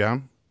you sitting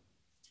down?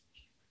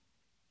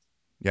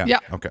 Yeah. Yeah.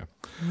 Okay.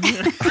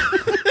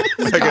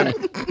 Megan,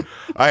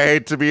 I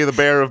hate to be the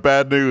bearer of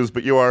bad news,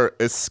 but you are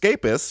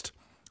escapist,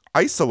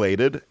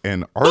 isolated,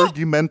 and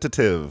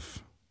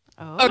argumentative.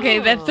 Okay,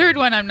 that third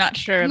one I'm not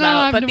sure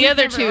about, but the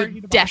other two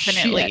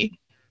definitely.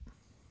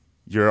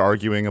 You're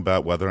arguing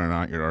about whether or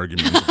not you're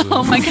arguing.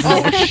 Oh my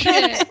god.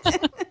 Shit.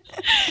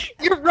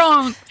 You're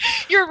wrong.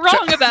 You're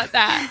wrong about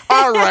that.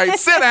 All right,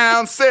 sit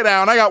down, sit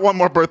down. I got one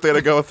more birthday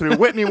to go through.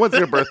 Whitney, what's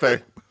your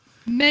birthday?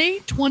 May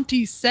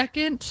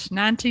 22nd,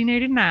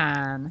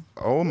 1989.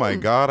 Oh my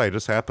God, I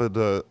just happened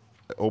to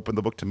open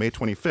the book to May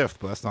 25th,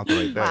 but that's not the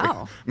right day.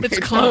 Wow. It's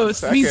close.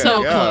 Second,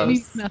 So yeah. close.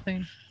 Means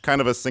nothing.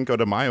 Kind of a Cinco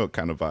de Mayo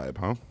kind of vibe,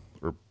 huh?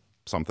 Or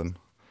something.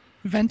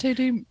 Vente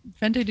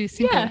de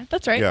Cinco Yeah,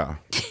 that's right. Yeah.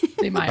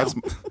 de Mayo.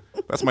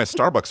 That's my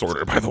Starbucks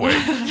order, by the way.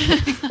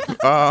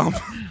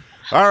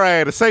 All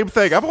right, the same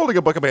thing. I'm holding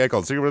a book in my hand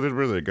called Secret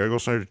Really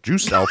Goldschneider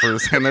Juice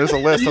Elfers, and there's a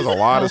list. There's a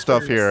lot of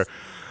stuff here.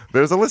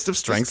 There's a list of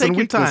strengths take and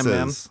your time,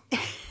 weaknesses.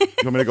 You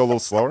want me to go a little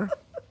slower?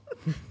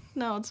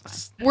 No, it's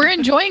fine. We're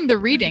enjoying the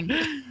reading.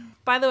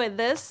 By the way,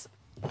 this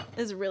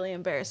is really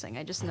embarrassing.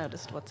 I just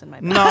noticed what's in my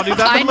bag. No, dude.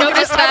 I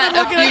noticed that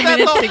a few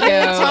minutes the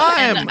ago, whole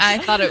time. and I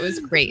thought it was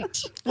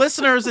great.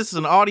 Listeners, this is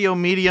an audio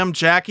medium.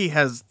 Jackie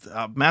has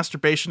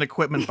masturbation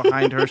equipment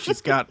behind her.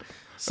 She's got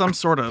some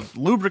sort of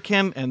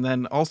lubricant and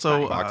then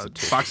also Box a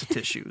of box of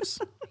tissues.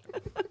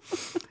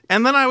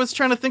 And then I was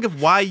trying to think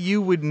of why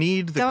you would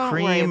need the Don't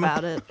worry cream.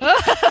 about it.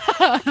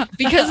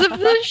 Because of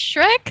the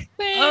Shrek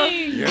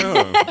thing.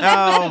 Yeah.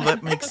 Oh, that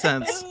makes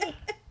sense.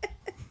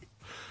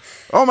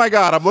 Oh my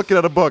God, I'm looking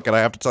at a book, and I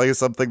have to tell you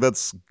something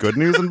that's good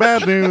news and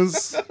bad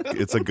news.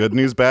 It's a good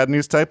news, bad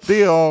news type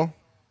deal.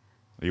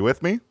 Are you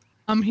with me?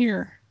 I'm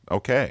here.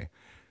 Okay.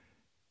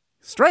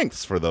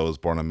 Strengths for those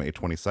born on May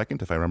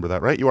 22nd, if I remember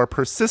that right. You are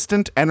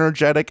persistent,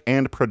 energetic,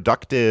 and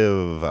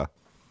productive.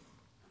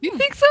 You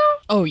think so?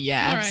 Oh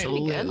yeah, All right.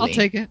 absolutely. I'll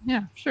take it.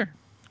 Yeah, sure.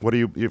 What are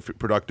you're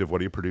productive?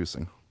 What are you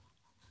producing?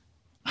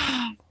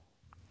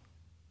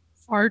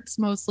 Farts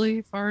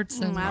mostly.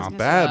 Farts and I was Not gonna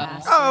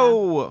bad. say that.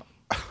 Oh,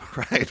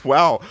 Right.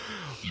 Well,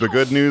 the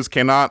good news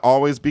cannot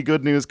always be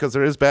good news because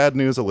there is bad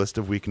news, a list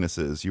of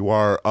weaknesses. You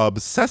are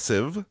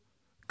obsessive,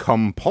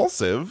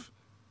 compulsive,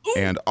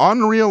 and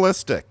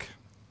unrealistic.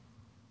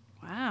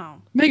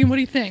 Wow. Megan, what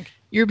do you think?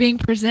 You're being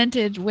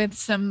presented with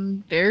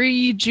some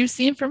very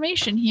juicy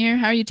information here.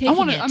 How are you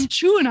taking it? I'm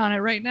chewing on it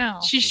right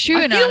now. She's I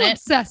chewing feel on it.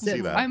 See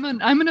obsessive. that. I'm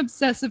an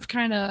obsessive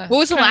kind of. What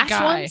was the last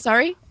guy. one?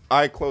 Sorry.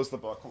 I closed the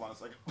book. Hold on a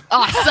second.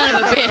 Oh, son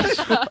of a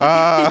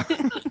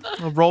bitch.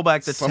 I'll roll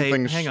back the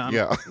Something. tape. Hang on.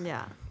 Yeah.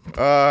 Yeah.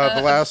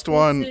 The last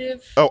one.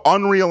 Oh,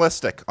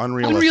 unrealistic.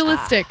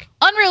 Unrealistic.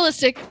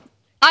 Unrealistic.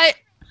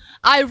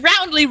 I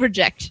roundly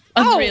reject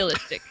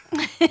unrealistic.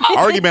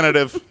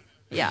 Argumentative.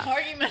 Yeah.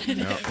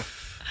 Argumentative.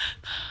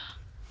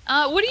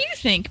 What do you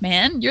think,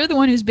 man? You're the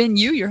one who's been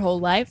you your whole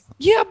life.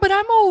 Yeah, but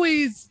I'm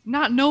always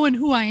not knowing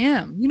who I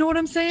am. You know what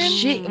I'm saying?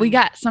 Shit, we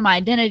got some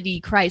identity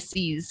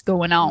crises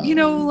going on. You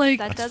know, like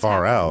That That's does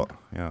far happen. out.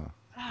 Yeah.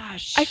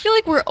 gosh. I feel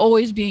like we're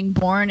always being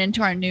born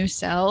into our new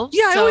selves.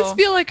 Yeah, I so- always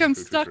feel like I'm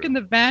True, stuck true. in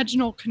the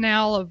vaginal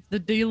canal of the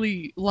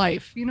daily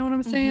life. You know what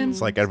I'm saying? It's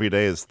like every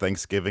day is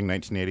Thanksgiving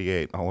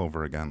 1988 all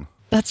over again.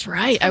 That's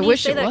right. I Funny you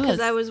wish say it that was.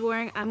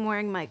 because I'm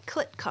wearing my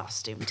clit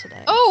costume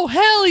today. Oh,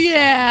 hell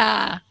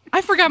yeah.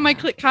 I forgot my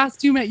clit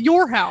costume at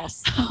your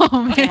house.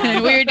 Oh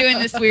man, we were doing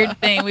this weird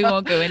thing. We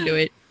won't go into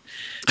it.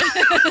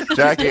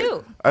 Jackie,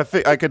 too. I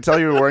think I could tell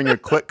you were wearing your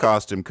clit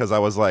costume because I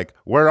was like,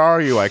 "Where are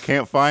you? I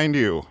can't find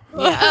you."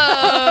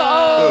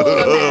 Oh,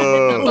 the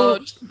man in the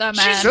boat. The man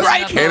Just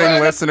in the kidding,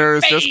 boat.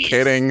 listeners. Just Face.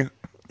 kidding.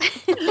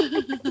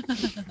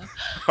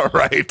 All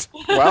right.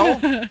 Well,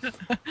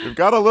 we've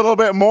got a little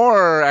bit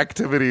more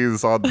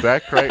activities on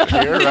deck right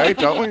here, right?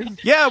 Don't we?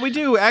 Yeah, we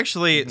do,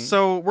 actually.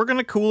 So we're going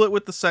to cool it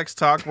with the sex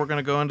talk. We're going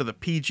to go into the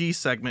PG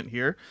segment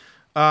here.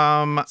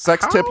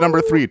 Sex tip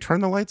number 3,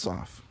 turn the lights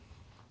off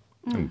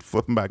and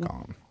flip them back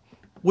on.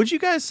 Would you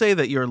guys say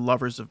that you're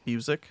lovers of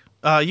music?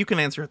 You can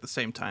answer at the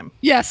same time.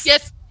 Yes.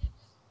 Yes.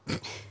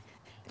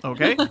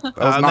 Okay. not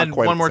And then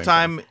quite one at more the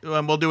same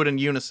time, we'll do it in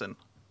unison.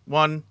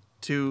 1,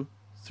 2,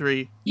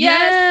 3.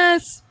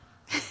 Yes.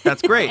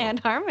 That's great. And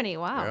harmony.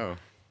 Wow. Yeah.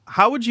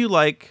 How would you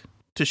like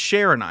to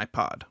share an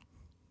iPod?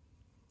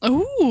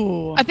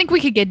 Ooh. I think we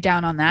could get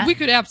down on that. We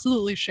could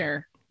absolutely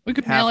share. We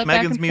could mail Half it back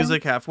Megan's and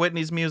music, half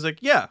Whitney's music.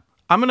 Yeah.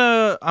 I'm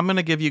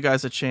gonna give you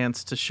guys a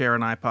chance to share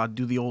an iPod,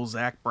 do the old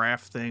Zach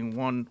Braff thing,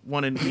 one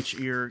in each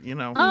ear, you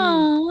know.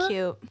 Aw.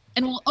 Cute.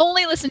 And we'll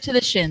only listen to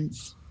the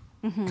shins.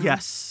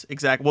 Yes,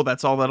 exactly. Well,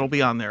 that's all that'll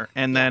be on there.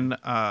 And then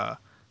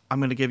I'm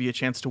going to give you a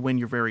chance to win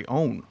your very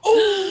own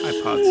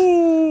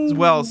iPods as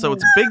well. So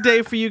it's a big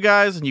day for you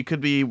guys, and you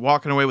could be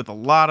walking away with a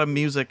lot of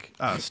music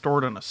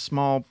stored on a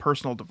small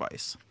personal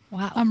device.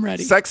 Wow. I'm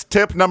ready. Sex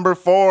tip number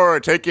 4,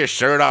 take your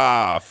shirt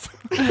off.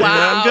 And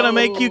I'm going to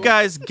make you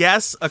guys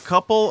guess a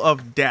couple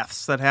of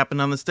deaths that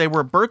happened on this day. We're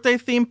a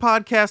birthday-themed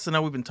podcast. I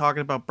know we've been talking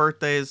about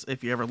birthdays.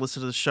 If you ever listen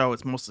to the show,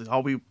 it's mostly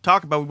all we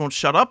talk about. We won't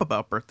shut up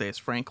about birthdays,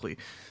 frankly.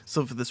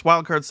 So for this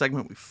wildcard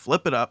segment, we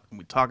flip it up and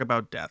we talk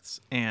about deaths.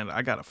 And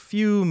I got a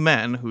few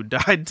men who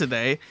died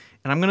today,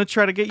 and I'm going to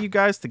try to get you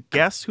guys to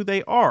guess who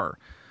they are.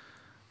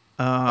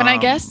 Can I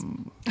guess?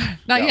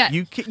 Not yet.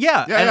 You can,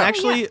 and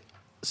actually...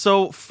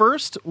 So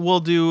first we'll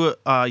do,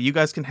 you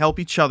guys can help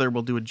each other.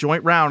 We'll do a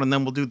joint round, and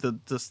then we'll do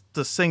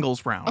the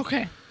singles round.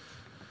 Okay.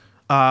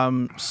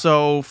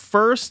 So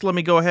first, let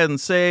me go ahead and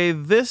say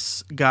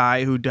this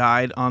guy who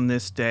died on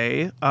this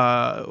day,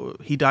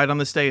 he died on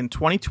this day in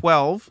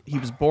 2012. He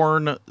was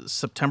born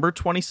September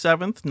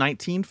 27th,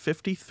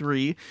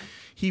 1953.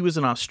 He was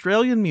an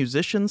Australian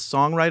musician,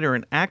 songwriter,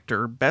 and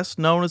actor, best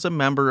known as a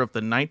member of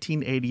the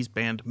 1980s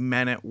band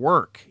Men at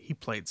Work. He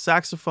played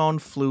saxophone,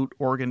 flute,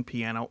 organ,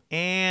 piano,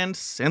 and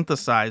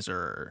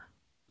synthesizer.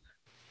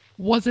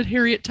 Was it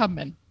Harriet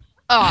Tubman?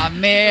 Aw,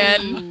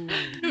 man.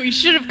 We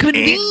should have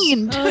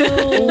convened.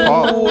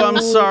 Oh,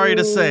 I'm sorry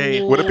to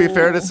say. Would it be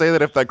fair to say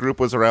that if that group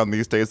was around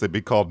these days, they'd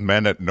be called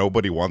Men at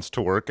Nobody Wants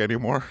to Work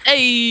anymore?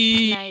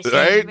 Hey. Nice.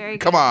 Right? Very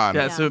Come good. on.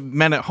 Yeah, so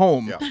Men at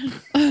Home. Yeah.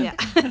 Yeah.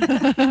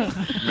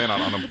 Men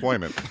on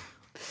unemployment.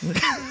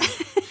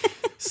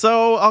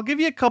 So I'll give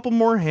you a couple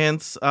more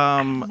hints.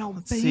 know,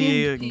 Let's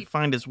see. I band. can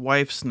find his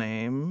wife's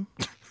name.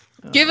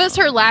 Give us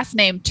her last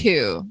name,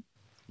 too.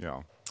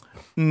 Yeah.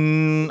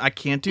 I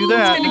can't do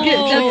that. That's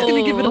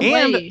gonna give it away.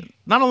 And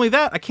not only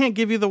that, I can't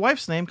give you the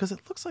wife's name because it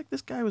looks like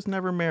this guy was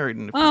never married.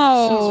 And if you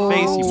Oh. see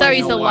his face, you So might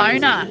he's know a why.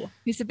 loner.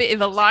 He's a bit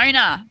of a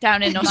loner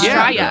down in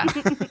Australia.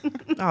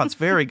 Oh, it's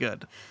very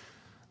good.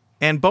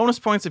 And bonus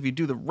points if you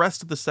do the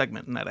rest of the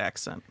segment in that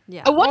accent.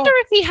 Yeah. I wonder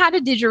if he had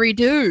a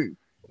didgeridoo.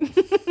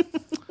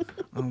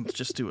 Let's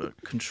just do a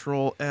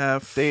Control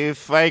F. Do you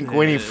think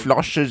when he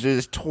flushes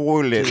his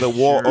toilet, the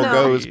water No.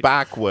 goes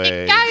backwards?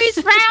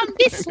 Goes round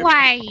this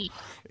way.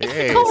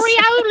 Yes.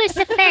 Coriolis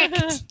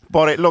effect.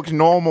 But it looks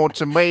normal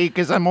to me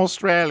because I'm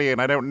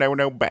Australian. I don't know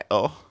no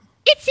better.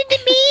 It's an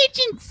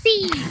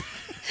emergency.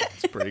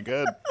 It's pretty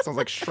good. Sounds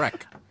like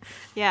Shrek.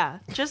 Yeah.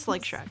 Just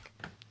like Shrek.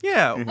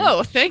 Yeah.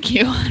 Oh, thank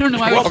you. I don't know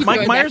why Well, we keep Mike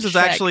going Myers back is to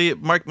Shrek. actually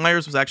Mike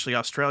Myers was actually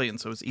Australian,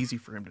 so it was easy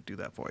for him to do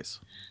that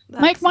voice.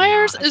 That's Mike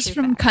Myers not is a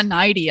from true fact.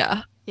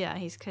 Canada. Yeah,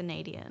 he's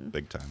Canadian.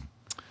 Big time.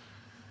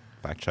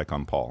 Fact check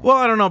on Paul. Well,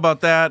 I don't know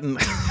about that, and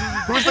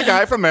Who's the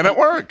guy from Men at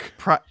Work?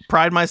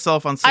 pride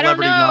myself on I don't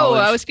celebrity know.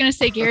 knowledge. I was going to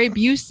say Gary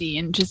Busey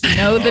and just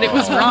know that it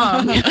was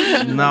wrong.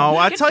 No,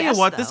 I Good tell you guess,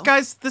 what, though.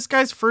 this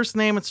guy's first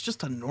name, it's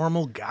just a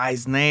normal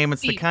guy's name.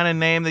 It's the Steve. kind of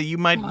name that you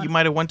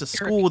might have went to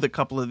school with a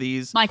couple of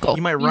these. Michael.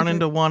 You might run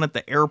into one at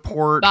the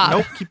airport. Bob.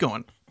 Nope, keep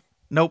going.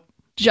 Nope.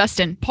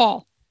 Justin.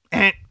 Paul.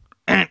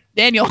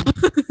 Daniel.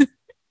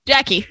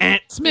 Jackie.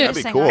 Smith. That'd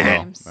be Sing cool, our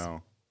though. names.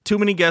 No. Too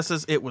many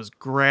guesses. It was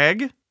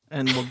Greg,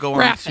 and we'll go on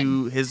Raffin.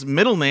 to his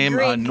middle name,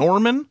 Greg.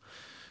 Norman,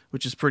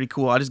 which is pretty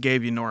cool. I just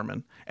gave you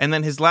Norman. And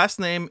then his last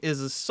name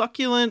is a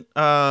succulent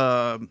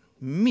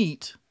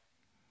meat.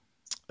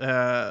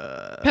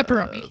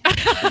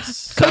 Pepperoni.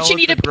 Sell you at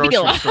need the a grocery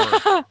peel.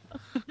 store.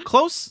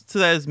 Close to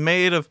that is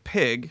made of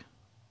pig.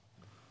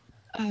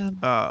 Ham.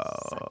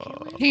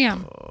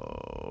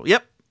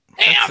 Yep.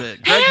 That's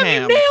it. Greg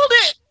Ham. Nailed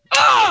it.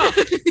 Oh!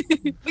 We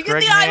get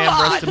Greg the Ham,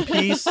 iPod. rest in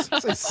peace.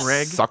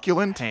 Greg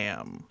Succulent?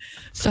 Ham.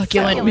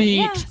 Succulent meat.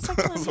 Yeah,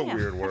 succulent. That's a yeah.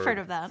 weird word. I've heard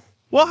of that.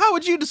 Well, how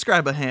would you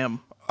describe a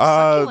ham?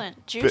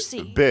 Succulent,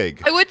 juicy,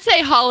 Big. I would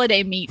say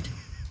holiday meat.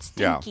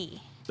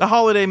 stinky. A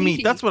holiday meat.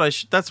 Stinky.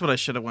 That's what I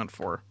should have went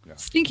for.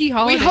 Stinky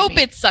holiday. We hope meat.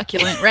 it's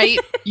succulent, right?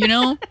 You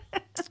know?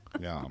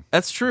 Yeah.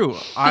 That's true.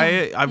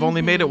 I've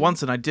only made it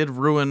once, and I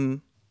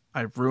ruined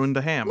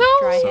a ham.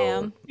 Dry So-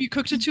 ham. You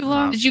cooked it too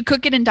long. Did you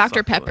cook it in Dr.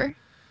 Succulent. Pepper?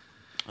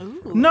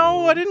 Ooh.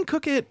 No, I didn't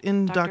cook it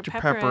in Dr. Dr.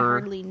 Pepper. I Pepper.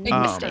 hardly Big know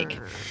mistake.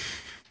 her.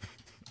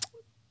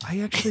 I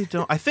actually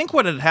don't. I think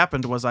what had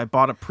happened was I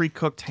bought a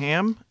pre-cooked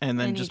ham and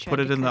then And you just tried put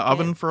it to in the cook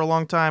oven it. for a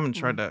long time and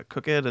tried to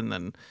cook it, and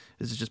then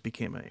it just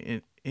became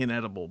an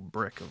inedible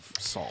brick of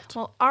salt.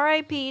 Well,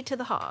 R.I.P. to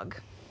the hog.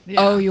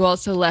 Oh, you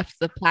also left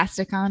the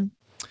plastic on?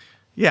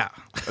 Yeah.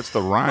 That's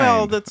the rind.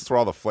 Well, that's where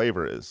all the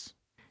flavor is.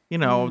 You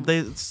know,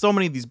 they so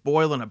many of these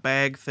boil in a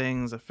bag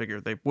things. I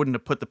figured they wouldn't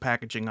have put the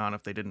packaging on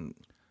if they didn't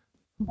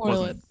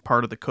wasn't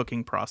part of the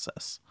cooking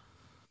process.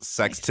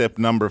 Sex tip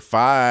number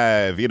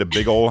 5: eat a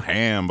big old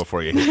ham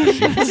before you hit the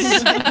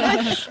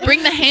sheets.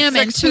 Bring the ham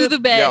into the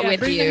bed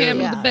with Bring you. the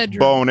ham in the bedroom.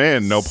 Bone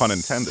in, no pun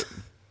intended.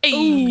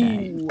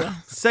 Ooh.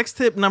 Sex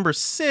tip number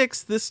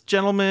 6: this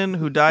gentleman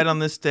who died on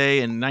this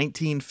day in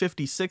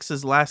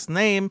 1956's last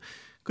name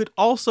could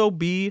also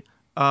be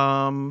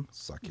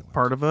Succulent.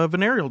 part of a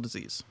venereal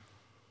disease.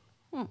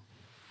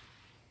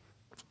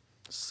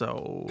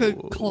 So he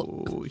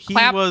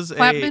was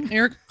Clapman?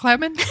 Eric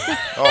Clapman?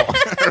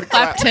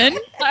 Clapton?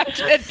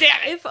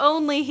 If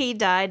only he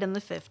died in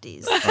the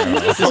 50s.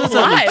 this is a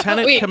alive.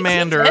 lieutenant Wait,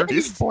 commander.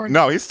 He's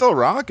still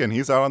rocking.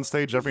 He's out on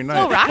stage every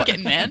night. Still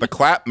rocking, man. The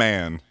Clap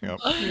Man. Yep.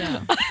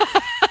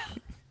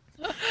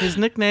 His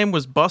nickname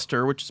was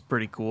Buster, which is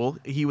pretty cool.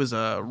 He was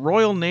a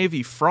Royal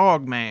Navy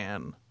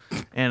frogman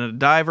and a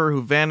diver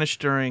who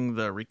vanished during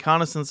the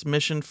reconnaissance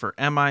mission for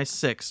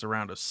MI6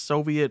 around a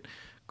Soviet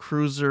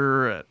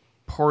cruiser at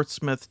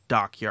Portsmouth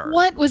dockyard.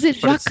 What? Was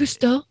it But Jacques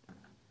Cousteau?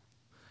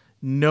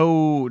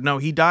 No,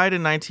 he died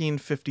in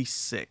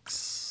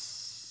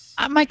 1956.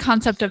 My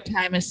concept of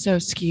time is so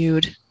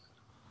skewed.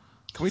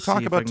 Can we See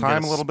talk if I about can get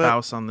time a little bit?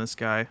 spouse on this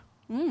guy.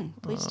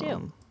 Please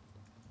do.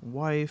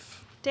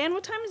 Wife. Dan,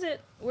 what time is it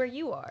where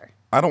you are?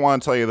 I don't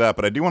want to tell you that,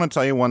 but I do want to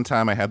tell you one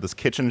time I had this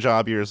kitchen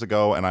job years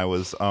ago, and I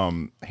was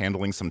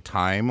handling some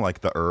thyme,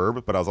 like the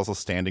herb, but I was also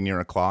standing near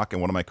a clock,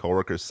 and one of my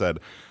coworkers said,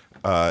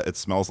 it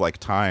smells like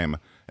thyme.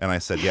 And I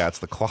said, yeah, it's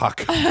the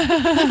clock. And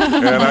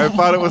I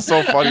thought it was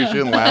so funny she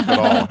didn't laugh at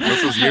all.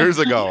 This was years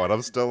ago, and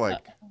I'm still like...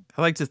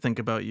 I like to think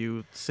about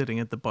you sitting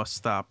at the bus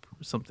stop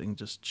or something,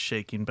 just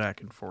shaking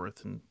back and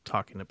forth and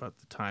talking about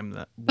the time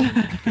that woman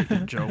didn't get your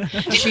joke.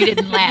 She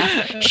didn't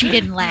laugh. She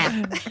didn't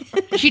laugh.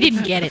 She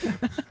didn't get it.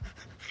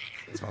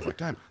 It smells like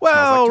time.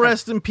 Well,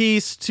 rest in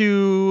peace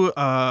to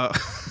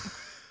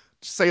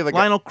Say the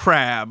Lionel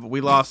Crabb.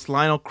 We lost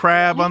Lionel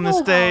Crabb on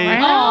this day.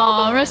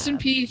 Oh, rest in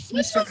peace,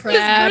 Mr.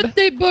 Crab.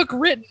 Birthday book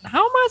written.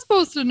 How am I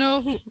supposed to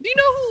know who? Do you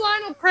know who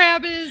Lionel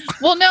Crabb is?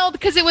 Well, no,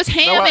 because it was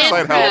ham outside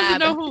and help. I crab.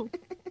 know who.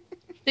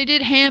 They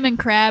did ham and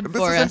crab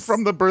This for isn't us.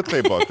 from the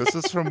birthday book. This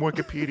is from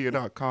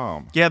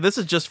Wikipedia.com. Yeah, this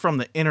is just from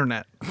the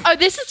internet. Oh,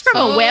 this is from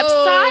a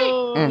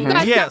website? You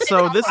guys Yeah, got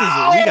so this this is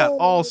on- we got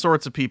all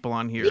sorts of people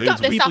on here. You got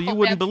There's this people off you a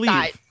wouldn't website.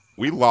 believe.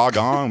 We log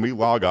on, we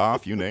log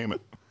off, you name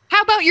it.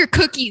 How about your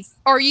cookies?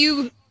 Are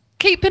you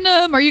keeping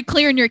them? Are you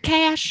clearing your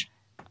cache?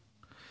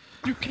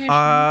 You can't.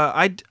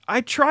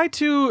 I try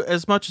to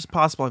as much as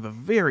possible. I have a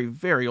very,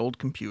 very old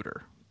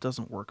computer. It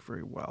doesn't work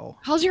very well.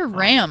 How's your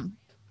RAM?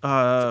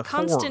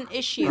 Constant 4.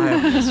 issue I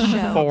have on this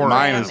show. 4.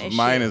 Mine RAM is,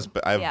 issue.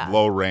 I have Yeah.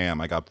 low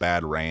RAM. I got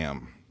bad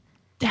RAM.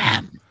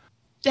 Damn,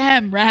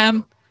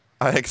 RAM.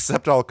 I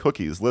accept all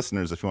cookies.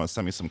 Listeners, if you want to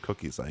send me some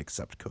cookies, I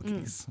accept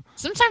cookies.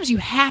 Sometimes you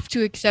have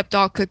to accept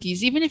all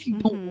cookies, even if you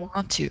don't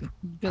want to.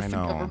 Just I the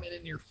know. government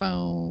in your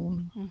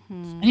phone.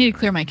 I need to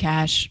clear my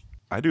cache.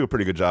 I do a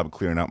pretty good job of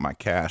clearing out my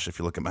cash if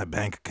you look at my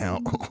bank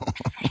account.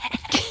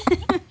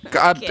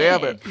 God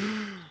damn it.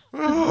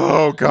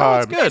 Oh,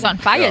 God. It's on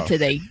fire Yeah.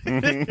 today.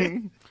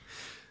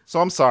 So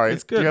I'm sorry.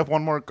 It's Do good. you have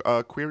one more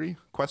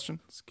question?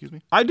 Excuse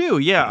me. I do,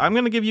 yeah. I'm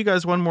going to give you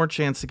guys one more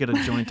chance to get a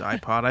joint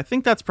iPod. I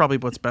think that's probably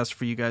what's best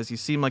for you guys. You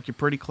seem like you're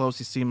pretty close.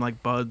 You seem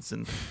like buds,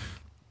 and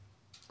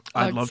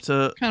I'd Bugs. love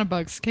to. Kind of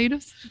bugs.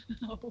 Cicadas?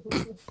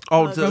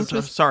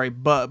 Sorry,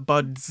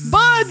 buds.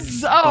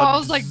 Buds! Oh, I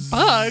was like,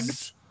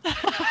 bugs?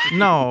 Oh.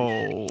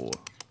 No.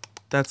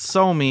 That's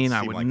so mean. I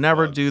Seem would like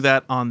never bugs. do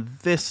that on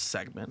this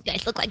segment. You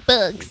guys look like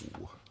bugs.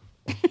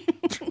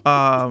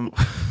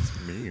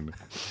 Mean.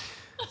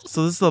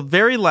 So this is the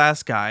very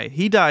last guy.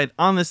 He died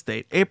on this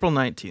date, April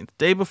 19th,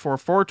 day before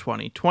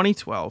 4/20,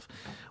 2012.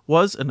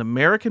 Was an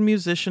American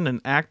musician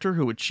and actor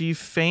who achieved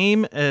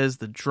fame as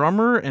the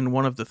drummer and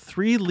one of the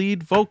 3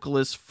 lead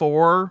vocalists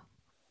for...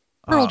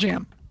 Pearl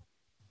Jam.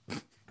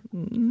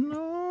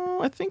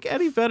 No, I think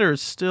Eddie Vedder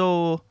is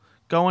still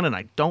going, and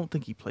I don't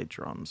think he played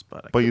drums.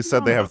 But But you could be said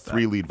wrong they have about that.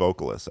 3 lead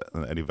vocalists,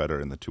 Eddie Vedder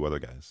and the 2 other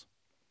guys.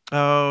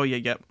 Oh,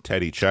 yeah.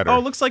 Teddy Cheddar. Oh,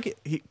 looks like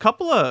he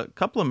couple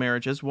of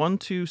marriages. One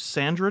to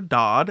Sandra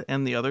Dodd,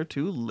 and the other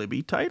to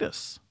Libby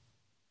Titus.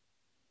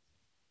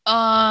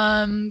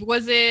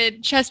 Was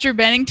it Chester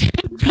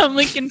Bennington from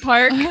Lincoln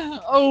Park?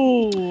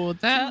 Oh,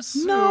 that's...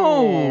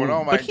 No,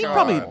 oh my but he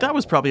God. that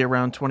was probably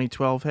around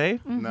 2012. Hey,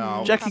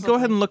 No. Jackie, go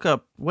ahead and look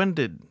up when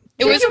did.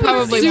 It was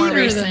probably more sooner than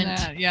recent.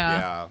 that,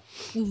 yeah.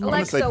 Yeah.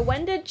 Alexa, say-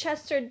 when did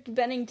Chester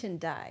Bennington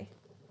die?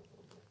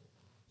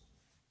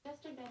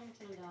 Chester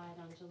Bennington died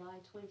on July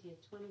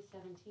 20th,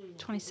 2017.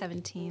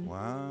 2017.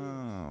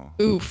 Wow.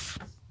 Oof.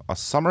 A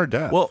summer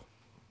death. Well,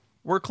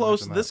 we're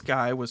close. Imagine This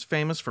guy was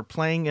famous for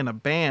playing in a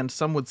band.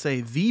 Some would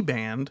say the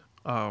band.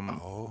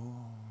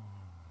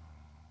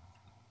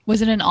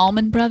 Was it an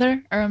Allman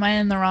Brother, or am I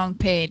on the wrong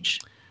page?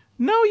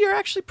 No, you're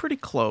actually pretty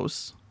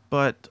close.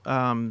 But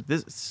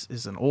this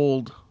is an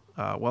old.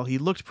 Well, he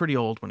looked pretty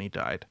old when he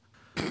died.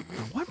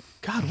 What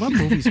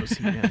movies was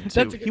he in?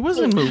 Too? He was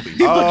in movies.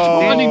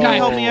 When he died.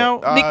 Help me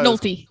out. Nick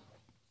Nolte.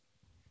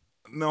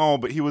 No,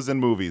 but he was in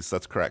movies.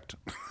 That's correct.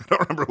 I don't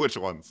remember which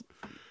ones.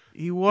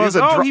 He was.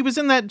 He was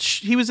in that.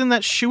 He was in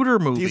that shooter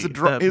movie. He's a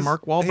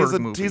Mark Wahlberg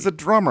movie. He's a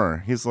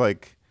drummer. He's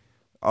like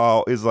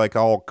all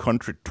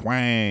country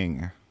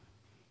twang.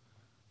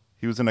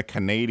 He was in a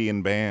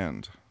Canadian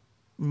band.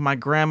 My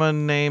grandma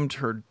named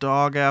her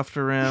dog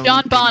after him.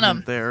 John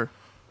Bonham. There.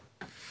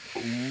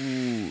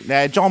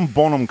 Now, John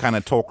Bonham kind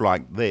of talked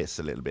like this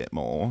a little bit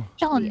more.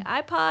 The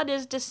iPod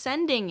is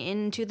descending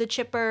into the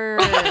chipper.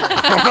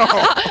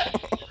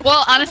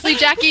 Well, honestly,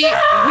 Jackie,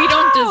 we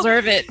don't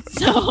deserve it.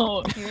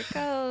 So Here it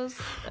goes.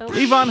 Oh.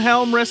 Levon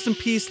Helm, rest in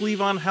peace,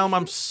 Levon Helm.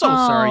 I'm so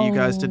sorry you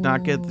guys did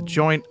not get the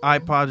joint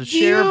iPod to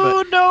share.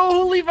 But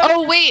no, Levon.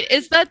 Oh wait,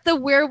 is that the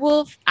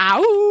werewolf?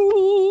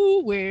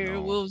 Ow,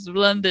 Werewolves of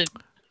London.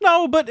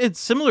 no, but it's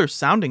similar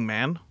sounding,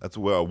 man. That's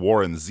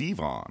Warren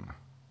Zevon.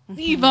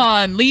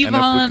 Levon. And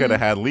if we could have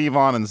had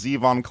Levon and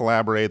Zevon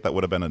collaborate, that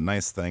would have been a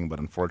nice thing. But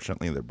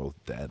unfortunately, they're both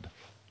dead.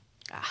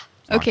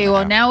 Okay,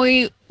 well now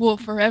we will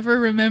forever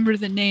remember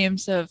the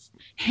names of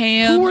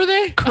Ham, Who were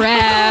they?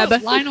 Crab,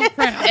 Lionel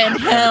Crab. and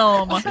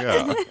Helm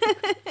Yeah.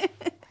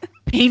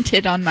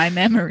 painted on my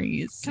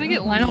memories. Can I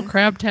get Lionel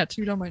Crab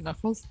tattooed on my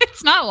knuckles?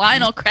 It's not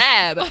Lionel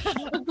Crab.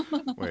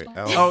 Wait.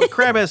 Oh,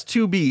 Crab has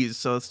 2 B's,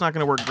 so it's not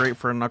going to work great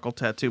for a knuckle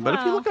tattoo. But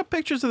if you look up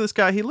pictures of this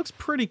guy, he looks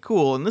pretty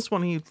cool. And this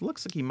one, he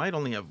looks like he might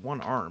only have 1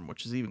 arm,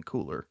 which is even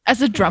cooler.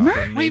 As a drummer?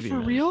 Than Wait, Navy for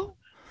man. real?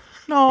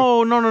 No.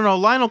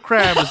 Lionel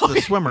Crab is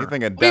the swimmer. You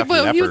think a Wait, Def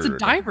but he was a Leppard.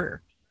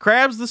 diver.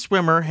 Crab's the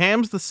swimmer,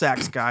 Ham's the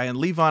sax guy, and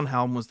Levon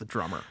Helm was the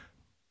drummer.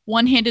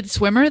 One-handed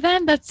swimmer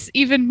then? That's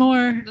even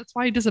more... That's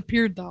why he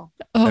disappeared, though.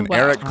 Oh, And wow.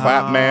 Eric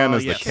Clapman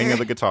is yes. the king of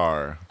the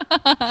guitar.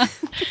 What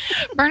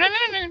What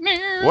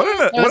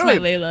that was an my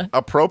Layla.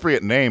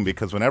 appropriate name,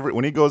 because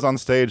when he goes on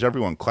stage,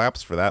 everyone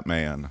claps for that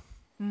man.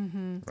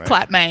 Right?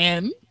 Clap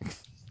man.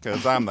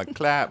 Because I'm the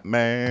clap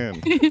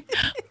man.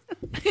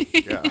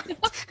 Yeah.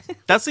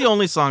 That's the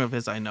only song of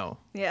his I know.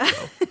 Yeah.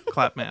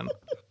 Clapman.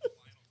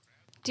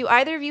 Do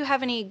either of you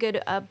have any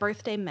good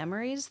birthday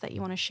memories that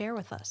you want to share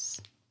with us?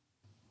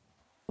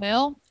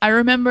 Well, I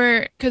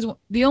remember because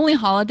the only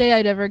holiday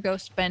I'd ever go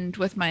spend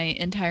with my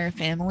entire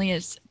family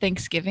is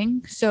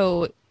Thanksgiving.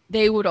 So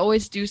they would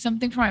always do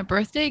something for my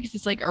birthday because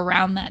it's like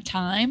around that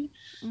time.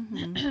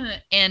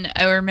 And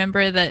I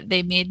remember that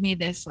they made me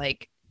this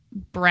like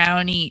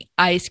brownie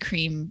ice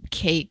cream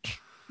cake,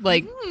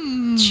 like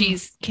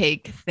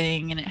cheesecake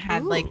thing. And it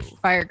had like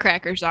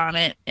firecrackers on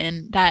it.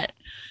 And that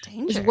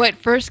is what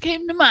first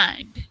came to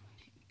mind.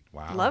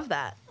 Wow. Love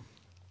that.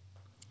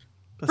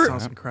 That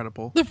sounds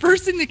incredible. The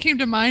first thing that came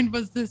to mind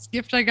was this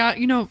gift I got,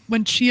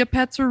 when Chia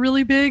Pets were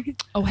really big.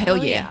 Oh, hell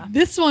yeah.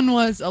 This one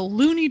was a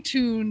Looney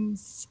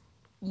Tunes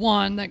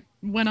one that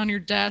went on your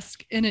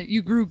desk, and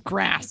you grew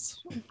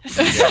grass.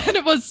 And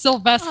it was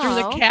Sylvester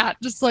the cat,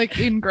 just like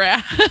in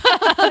grass.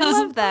 I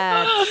love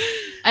that.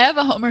 I have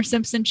a Homer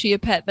Simpson Chia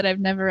Pet that I've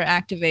never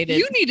activated.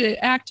 You need to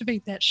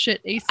activate that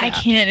shit ASAP. I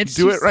can't. It's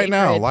Do too it right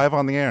now, sacred. live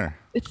on the air.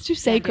 It's too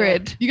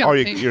sacred. You got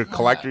You're a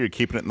collector? You're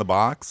keeping it in the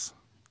box?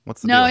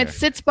 What's the No, deal it here?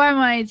 sits by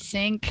my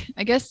sink.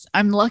 I guess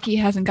I'm lucky it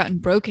hasn't gotten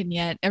broken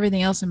yet.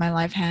 Everything else in my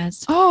life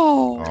has.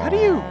 Oh. How do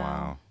you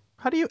Wow.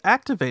 How do you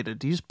activate it?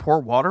 Do you just pour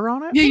water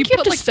on it? Yeah, you you have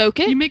put to like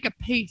soak it. You make a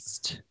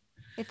paste.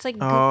 It's like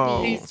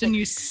Oh. Paste and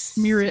you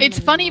smear it. It's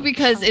funny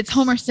because it's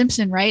Homer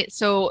Simpson, right?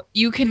 So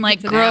you can like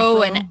It's an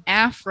grow afro. an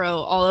afro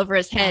all over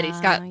his head. He's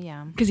got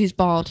because he's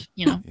bald,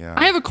 Yeah.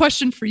 I have a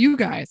question for you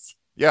guys.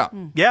 Yeah.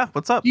 Yeah,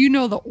 what's up? Do you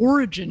know the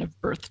origin of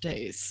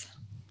birthdays?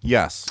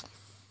 Yes.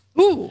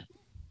 Ooh.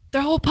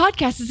 Their whole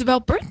podcast is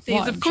about birthdays.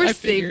 Well, of course I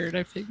figured.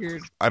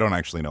 I don't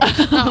actually know.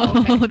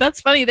 Oh, okay.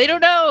 That's funny. They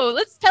don't know.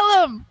 Let's tell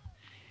them.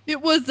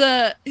 It was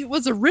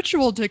a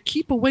ritual to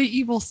keep away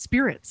evil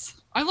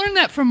spirits. I learned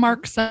that from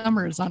Mark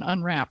Summers on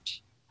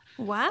Unwrapped.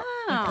 Wow.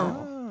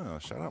 Oh,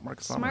 shout out Mark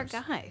Summers.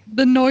 Smart guy.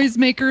 The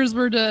noisemakers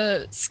were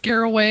to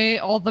scare away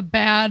all the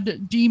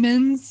bad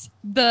demons.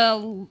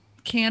 The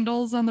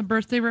candles on the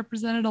birthday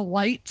represented a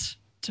light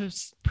to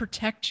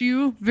protect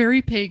you.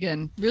 Very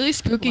pagan. Really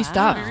spooky Wow.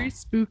 stuff. Very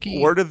spooky.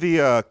 Where did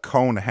the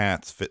cone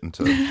hats fit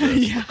into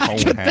this? Yeah,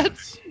 Cone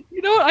hats.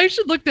 You know what? I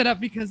should look that up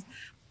because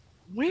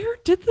where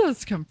did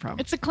those come from?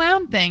 It's a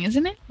clown thing,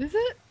 isn't it? Is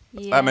it?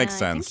 Yeah, That makes I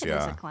sense, think it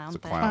is yeah. a clown It's a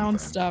thing. clown. Clown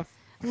thing. stuff.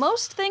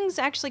 Most things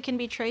actually can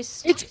be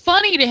traced. It's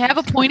funny to have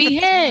a pointy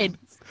head.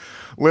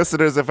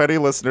 Listeners, if any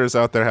listeners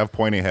out there have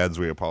pointy heads,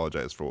 we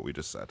apologize for what we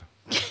just said.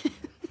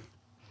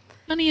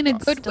 Funny in a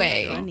good Still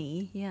way.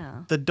 funny,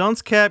 yeah. The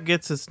dunce cap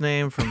gets its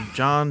name from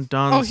John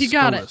Duns Oh, he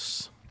got it.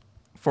 Scotus,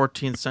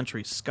 14th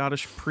century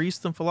Scottish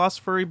priest and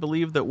philosopher. He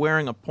believed that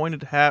wearing a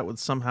pointed hat would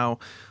somehow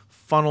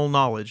funnel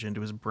knowledge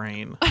into his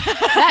brain.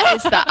 That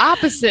is the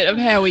opposite of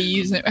how we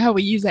use it. How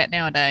we use that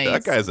nowadays.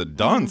 That guy's a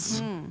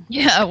dunce.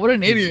 Yeah, what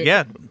an idiot.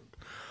 Yeah.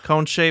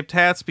 Cone-shaped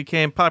hats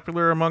became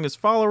popular among his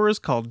followers,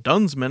 called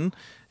Dunsmen,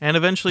 and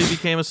eventually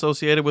became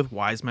associated with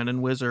wise men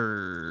and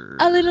wizards.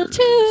 A little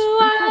too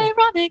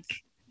ironic.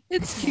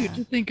 It's cute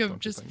to think of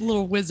just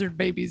little wizard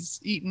babies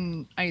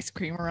eating ice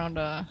cream around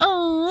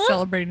Aww.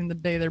 celebrating the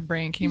day their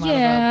brain came out of a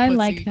Yeah, I pussy.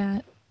 like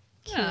that.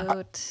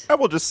 Cute. I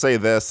will just say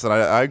this, and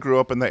I grew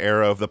up in the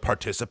era of the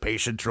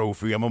participation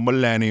trophy. I'm a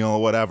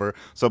millennial, whatever.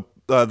 So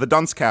the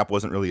dunce cap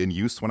wasn't really in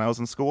use when I was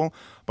in school.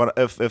 But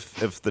if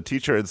the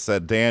teacher had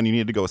said, Dan, you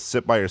need to go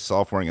sit by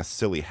yourself wearing a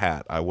silly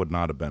hat, I would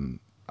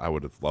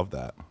have loved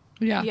that.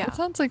 Yeah, Yeah. that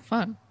sounds like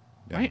fun.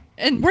 Yeah. Right?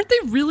 And weren't they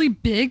really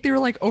big? They were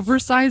like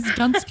oversized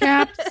dunce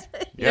caps.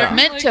 They're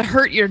meant to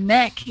hurt your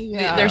neck.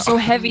 Yeah. They're so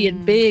heavy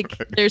and big.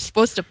 They're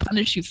supposed to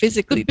punish you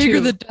physically The bigger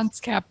too. the dunce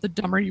cap, the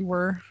dumber you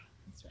were.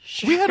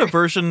 We had a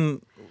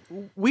version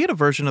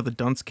of the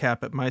dunce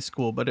cap at my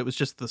school, but it was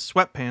just the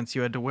sweatpants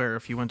you had to wear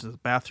if you went to the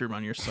bathroom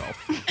on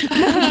yourself.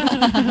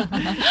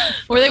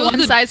 Were they one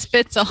size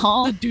fits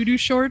all? The doo-doo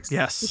shorts?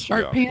 Yes. The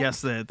sharp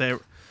pants? Yes, they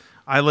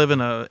I live in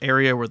an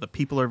area where the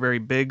people are very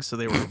big, so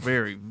they were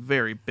very,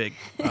 very big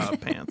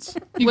pants.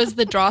 Was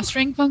the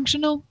drawstring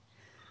functional?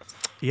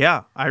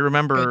 Yeah, I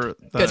remember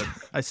Good.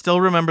 I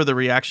still remember the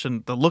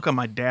reaction, the look on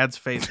my dad's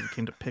face when he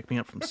came to pick me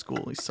up from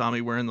school. He saw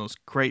me wearing those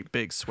great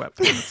big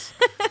sweatpants.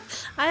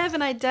 I have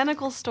an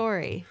identical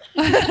story.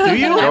 Do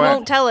you? I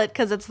won't tell it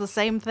because it's the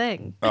same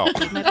thing. Oh.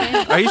 My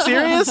pants. Are you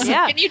serious?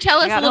 Yeah. Can you tell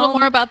I us a got little home.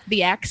 more about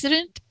the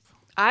accident?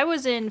 I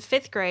was in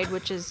 5th grade,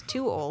 which is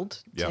too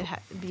old Yep.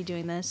 to be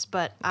doing this,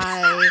 but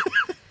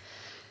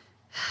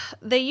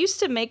they used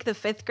to make the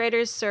 5th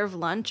graders serve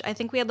lunch. I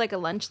think we had like a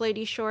lunch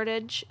lady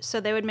shortage, so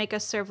they would make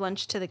us serve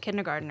lunch to the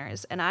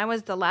kindergartners. And I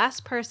was the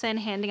last person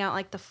handing out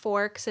like the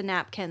forks and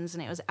napkins,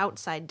 and it was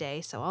outside day,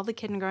 so all the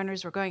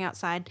kindergartners were going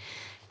outside.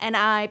 And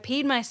I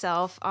peed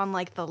myself on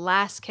like the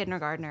last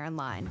kindergartner in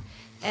line.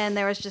 And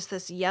there was just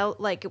this yellow,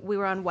 like we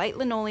were on white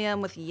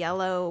linoleum with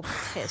yellow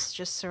piss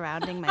just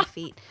surrounding my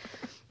feet.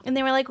 And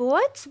they were like,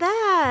 "What's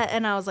that?"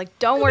 And I was like,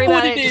 "Don't worry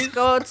about it. Just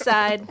go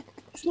outside."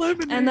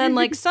 And then,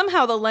 like,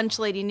 somehow the lunch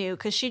lady knew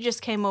because she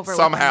just came over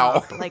Somehow.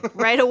 with a mop, like,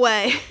 right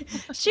away.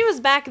 She was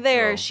back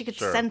there. Oh, she could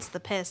sure. sense the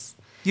piss.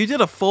 You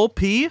did a full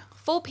pee?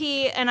 Full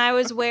pee, and I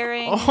was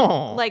wearing,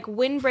 Oh. like,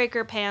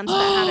 windbreaker pants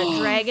that had a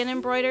dragon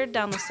embroidered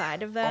down the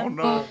side of them.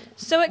 Oh, no.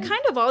 So it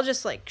kind of all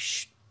just, like,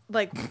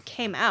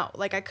 came out.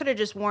 Like, I could have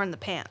just worn the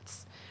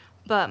pants.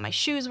 But my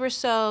shoes were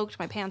soaked.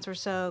 My pants were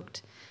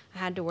soaked. I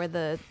had to wear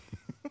the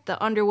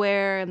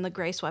underwear and the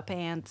gray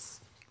sweatpants.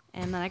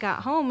 And then I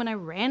got home and I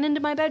ran into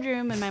my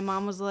bedroom and my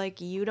mom was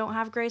like, "You don't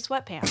have gray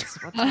sweatpants."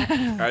 What's up?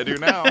 I do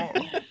now.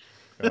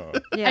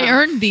 Yeah. I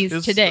earned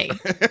these today.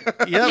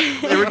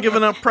 Yep, they were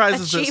giving out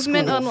prizes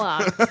Achievement at school.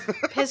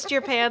 unlocked. Pissed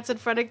your pants in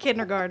front of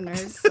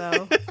kindergartners.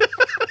 So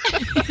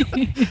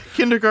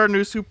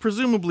Kindergartners who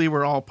presumably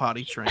were all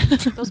potty trained.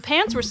 those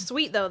pants were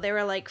sweet though. They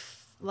were like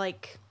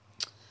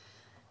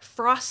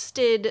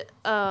frosted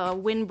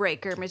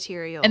windbreaker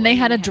material. And they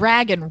had a had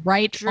dragon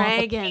right on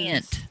the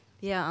dragons. pant.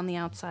 Yeah, on the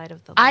outside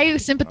of the. I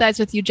sympathize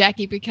with you,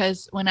 Jackie,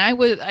 because when I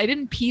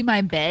didn't pee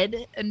my bed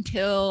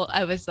until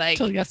I was like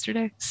Till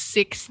yesterday.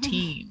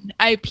 16.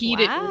 I peed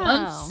it Wow.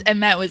 once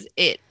and that was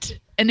it.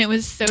 And it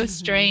was so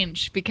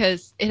strange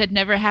because it had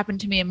never happened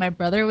to me. And my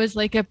brother was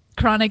like a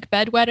chronic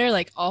bedwetter,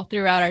 like all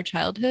throughout our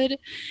childhood.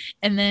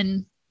 And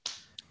then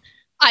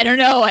I don't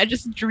know. I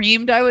just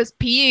dreamed I was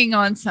peeing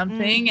on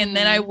something, and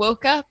then I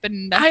woke up,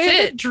 and that's I had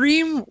a it.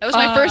 dream. That was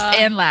my first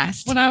and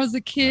last. When I was a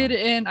kid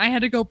and I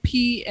had to go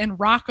pee, and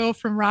Rocco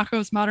from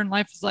Rocco's Modern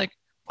Life was like,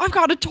 "I've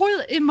got a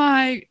toilet in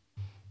my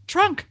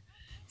trunk."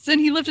 So then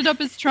he lifted up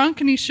his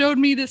trunk and he showed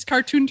me this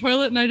cartoon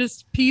toilet, and I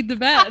just peed the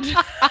bed.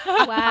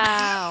 Wow.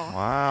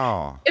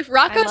 Wow. If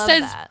Rocco I love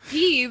says that.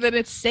 pee, then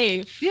it's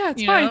safe. Yeah, it's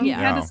you fine. know? He Yeah.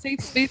 had a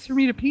safe space for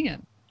me to pee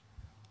in.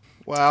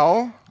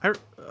 Well,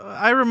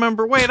 I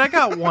remember. Wait, I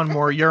got one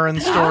more urine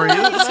story.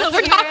 So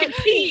we're talking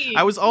pee.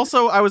 I was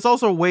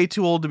also way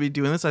too old to be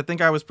doing this. I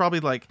think I was probably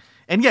like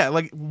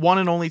one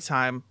and only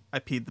time I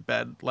peed the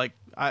bed. Like,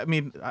 I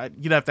mean,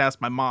 you'd have to ask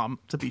my mom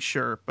to be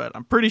sure, but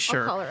I'm pretty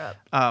sure. I'll call her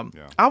up.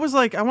 I was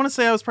like, I want to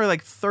say I was probably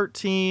like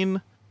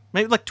 13,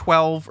 maybe like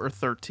 12 or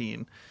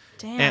 13.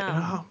 Damn. And,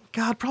 oh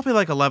God, probably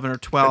like 11 or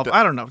 12.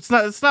 I don't know. It's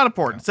not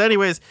important. So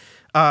anyways,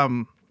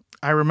 I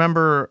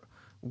remember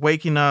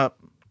waking up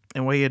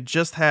and we had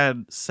just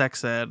had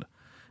sex ed,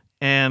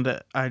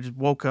 and I just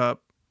woke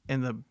up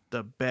and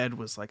the bed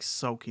was like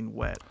soaking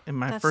wet. And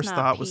my That's first not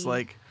thought was pee.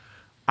 like,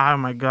 oh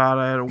my God,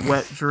 I had a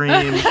wet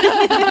dream.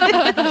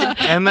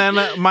 And then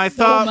my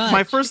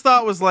first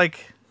thought was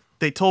like,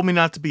 they told me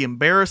not to be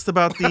embarrassed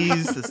about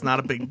these. It's not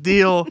a big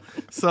deal.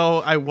 So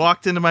I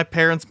walked into my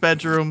parents'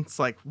 bedroom. It's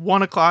like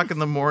 1:00 in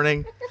the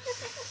morning.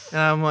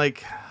 And I'm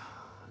like,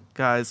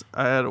 guys,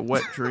 I had a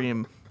wet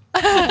dream.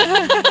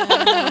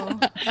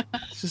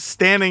 Just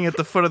standing at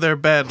the foot of their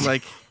bed,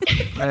 like,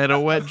 I had a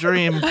wet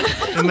dream.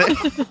 And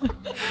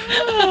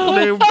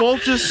they were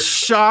both just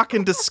shock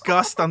and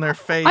disgust on their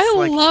face. I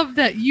like, love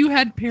that you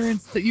had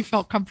parents that you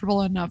felt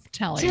comfortable enough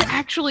telling. To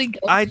actually go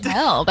I did.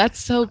 tell. That's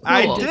so cool.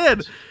 I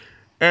did.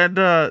 And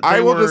I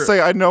will just say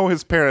I know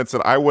his parents,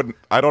 and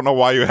I don't know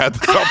why you had to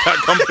felt that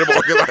comfortable.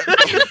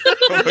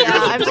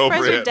 I'm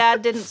surprised your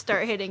dad didn't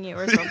start hitting you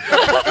or something.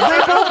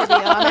 To be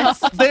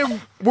honest. They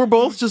were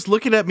both just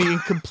looking at me in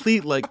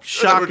complete like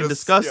shock and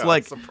disgust.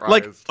 Like,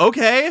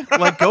 okay,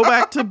 like go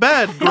back to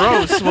bed.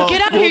 Gross. Well,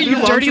 Get out of we'll here, do you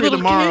dirty laundry little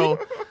tomorrow.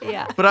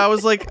 Yeah. But I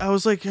was like,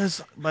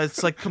 yes,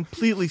 it's like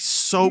completely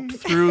soaked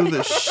through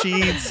the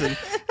sheets and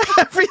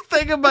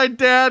everything. And my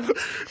dad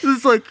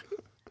is like,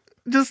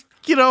 just,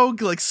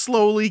 like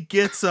slowly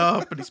gets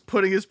up and he's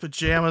putting his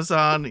pajamas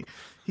on.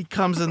 He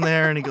comes in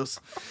there and he goes,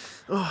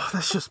 "Oh,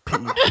 that's just pee.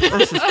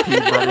 That's just pee,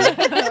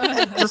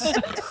 buddy.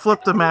 Just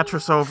flip the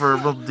mattress over.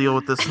 We'll deal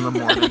with this in the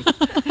morning."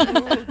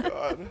 Oh,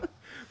 God.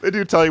 They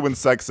do tell you when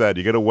sex ed,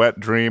 you get a wet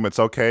dream, it's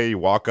okay. You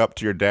walk up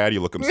to your dad, you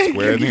look him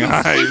square in the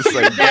eyes,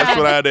 like, "Guess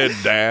what I did,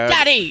 Dad?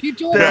 Daddy, You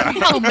told me.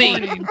 help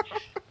me."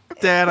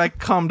 Dad, I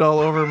cummed all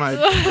over my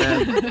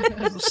bed.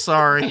 I'm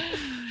sorry.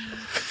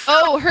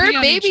 Oh, her Pee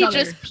on each baby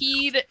other. just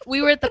peed.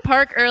 We were at the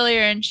park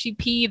earlier, and she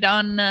peed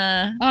on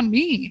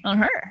me. on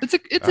her. It's a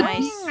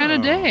Nice. kind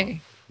of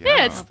day.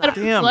 Yeah, it's a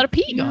Damn. lot of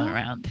pee going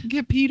around.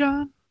 Get peed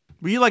on.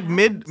 Were you like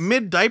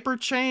mid diaper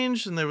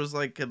change and there was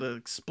like an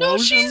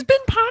explosion? No, she's been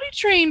potty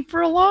trained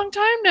for a long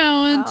time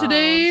now, and Oh,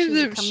 today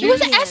she's a she It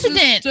was an chameleon.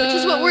 accident, which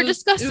is what we're It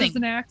discussing. was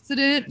an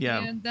accident,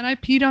 Yeah. and then I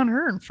peed on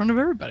her in front of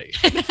everybody.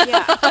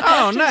 Yeah.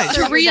 Oh, nice.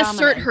 To Assert your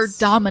reassert her dominance.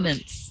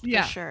 dominance. For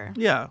Yeah. sure.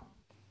 Yeah.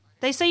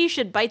 They say you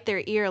should bite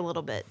their ear a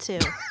little bit too.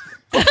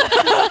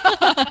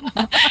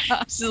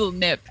 Just a little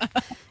nip.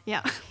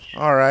 Yeah.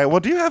 All right. Well,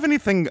 do you have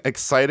anything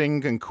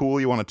exciting and cool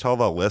you want to tell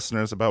the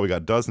listeners about? We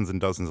got dozens and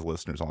dozens of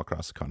listeners all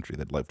across the country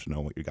that'd love to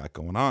know what you got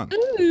going on.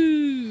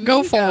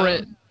 Go for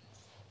it.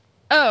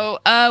 Oh,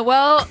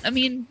 well, I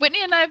mean,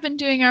 Whitney and I have been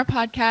doing our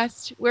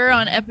podcast. We're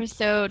on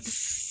episode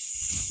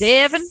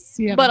 7,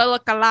 but I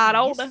look a lot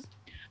older.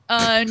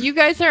 And you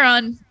guys are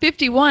on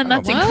 51.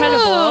 That's wow.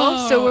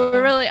 incredible. So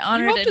we're really You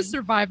honored hope to and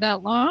survive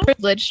that long.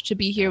 privileged to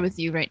be here with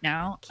you right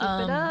now. Keep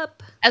it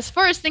up. As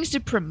far as things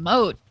to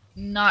promote,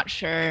 not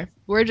sure.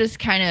 We're just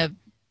kind of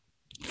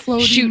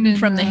Floating shooting in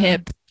from the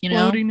hip, you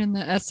know? Floating in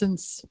the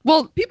essence.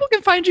 Well, people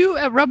can find you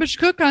at Rubbish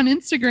Cook on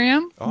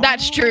Instagram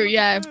That's true,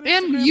 yeah.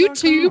 and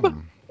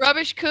YouTube.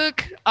 Rubbish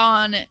Cook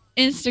on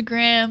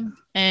Instagram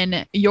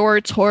and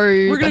your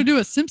tour. We're gonna do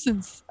a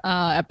Simpsons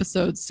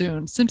episode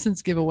soon.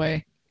 Simpsons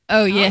giveaway.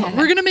 Oh yeah.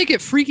 We're gonna make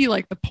it freaky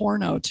like the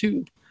porno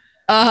too.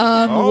 What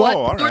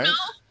all porno? right.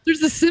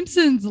 There's a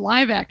Simpsons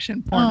live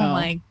action porno. Oh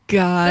my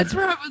god. That's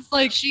where I was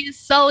like, She's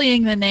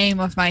sullying the name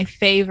of my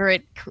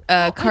favorite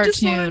I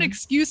just want an cartoon.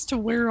 excuse to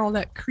wear all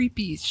that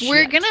creepy shit.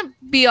 We're gonna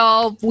be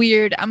all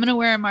weird. I'm gonna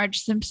wear a Marge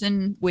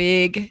Simpson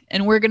wig,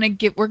 and we're gonna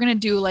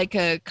do like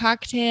a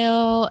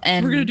cocktail,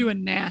 and We're gonna do a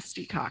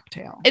nasty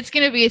cocktail. It's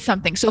gonna be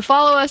something. So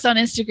follow us on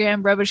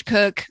Instagram, Rubbish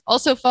Cook.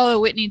 Also follow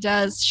Whitney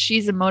Does.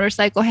 She's a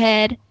motorcycle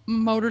head.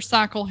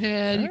 Motorcycle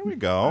head. There we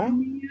go.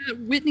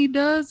 Whitney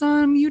Does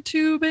on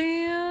YouTube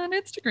and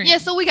Instagram. Yeah,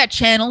 so we got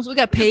channels, we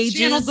got pages.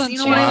 channels on You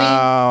know what I mean?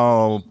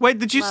 Wow. Wait,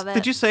 did Love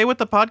it. you say what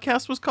the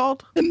podcast was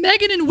called? The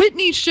Megan and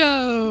Whitney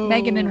Show.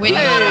 Megan and Whitney.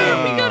 We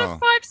Oh. got a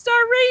 5-star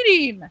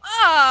rating.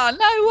 Oh,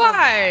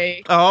 no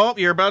way. Oh,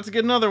 you're about to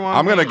get another one.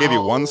 I'm going to give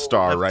you 1 I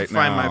star have to right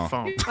find now. my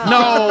phone.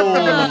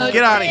 Oh. No,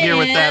 get out of here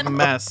with that man.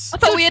 mess. I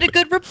thought we had a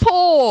good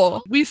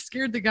rapport. We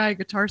scared the guy at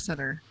Guitar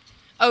Center.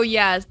 Oh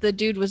yeah, the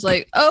dude was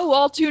like, "Oh,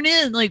 I'll tune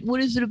in. Like,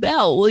 what is it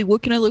about? Like,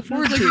 what can I look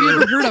forward Like, have you to?"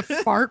 ever heard a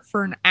fart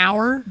for an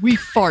hour? We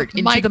fart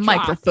into Mic the drop.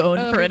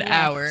 microphone for an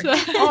yeah. hour.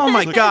 Oh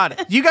my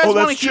god. You guys Oh,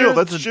 want that's to hear chill.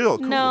 That's chill.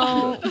 Cool.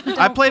 No.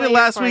 I played it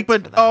last week,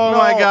 but oh No.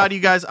 my god, you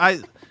guys,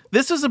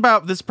 this is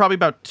probably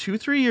about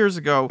 2-3 years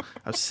ago.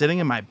 I was sitting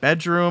in my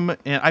bedroom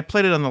and I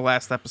played it on the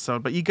last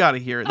episode, but you got to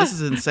hear it. This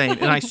is insane.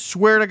 And I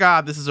swear to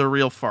God, this is a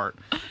real fart.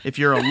 If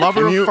you're a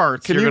lover Can you- of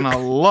farts, can you're you- going to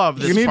love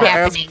this You need fart. to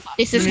ask.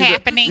 This you is need to-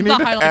 happening. You need The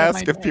to highlight of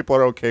ask my if day. people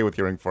are okay with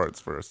hearing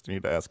farts first. You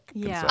need to ask.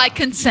 Yeah. consent. I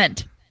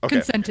consent. Okay.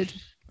 Consented.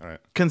 All right.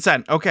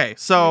 Consent. Okay, You're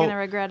so gonna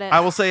regret it.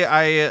 I will say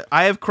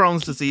I have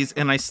Crohn's disease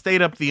and I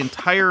stayed up the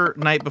entire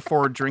night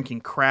before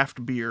drinking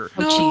craft beer.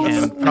 No.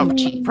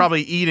 And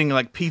probably eating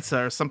like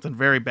pizza or something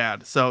very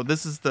bad. So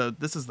this is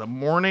the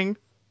morning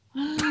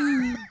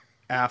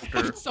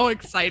after. So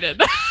excited.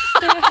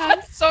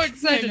 I'm so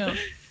excited.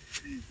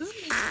 This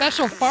is a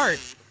special fart.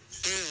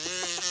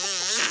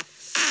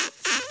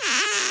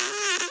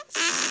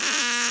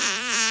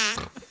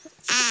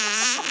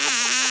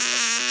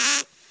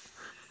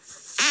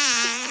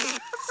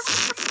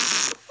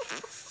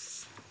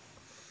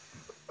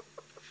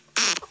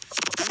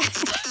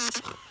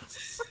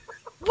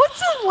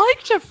 What's it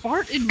like to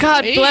fart in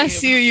God waves?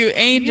 bless you, you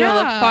angel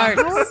of How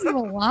farts. are you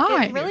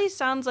alive? It really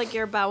sounds like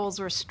your bowels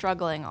were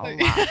struggling a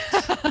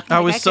lot.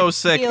 I was I so could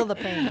sick. Feel the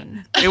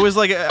pain. It was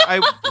like I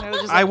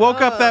was just I like,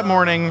 woke up that "Oh,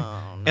 morning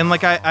and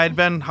like I'd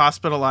been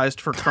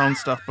hospitalized for Crohn's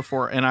stuff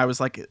before, and I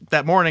was like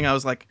that morning I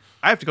was like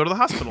I have to go to the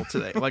hospital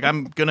today. Like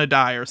I'm gonna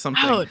die or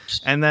something.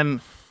 Ouch. And then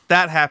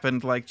that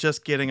happened, like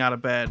just getting out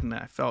of bed, and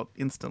I felt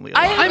instantly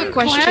I alive. have a I'm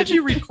question. glad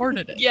you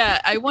recorded it. Yeah,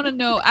 I want to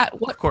know at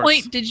what course.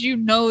 point did you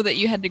know that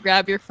you had to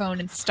grab your phone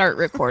and start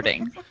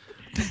recording?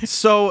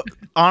 So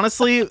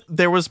honestly,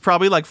 there was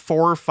probably like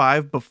 4 or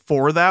 5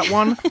 before that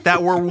one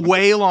that were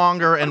way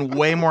longer and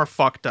way more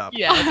fucked up.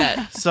 Yeah, I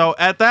bet. So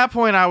at that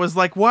point, I was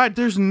like, "What?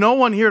 There's no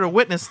one here to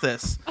witness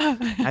this."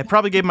 I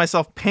probably gave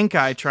myself pink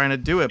eye trying to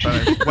do it,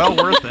 but it's well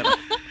worth it.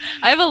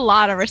 I have a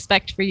lot of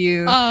respect for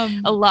you.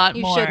 A lot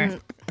You more.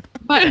 shouldn't.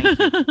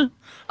 But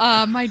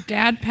my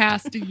dad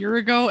passed a year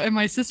ago, and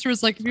my sister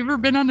was like, "Have you ever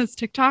been on his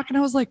TikTok?" And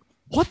I was like,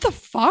 "What the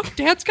fuck?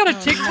 Dad's got a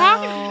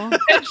TikTok?" No.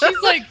 And she's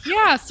like,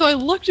 "Yeah." So I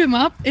looked him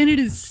up, and it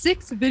is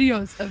 6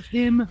 videos of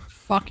him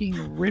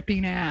fucking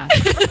ripping ass.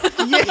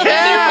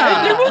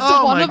 Yeah. There was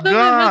Oh one my of them that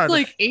God. has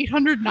like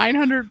 800,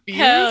 900 views.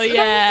 Hell And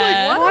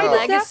yeah. I was like, What a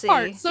why is legacy. that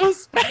part so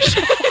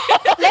special?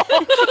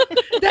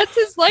 That's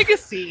his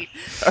legacy.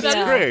 That's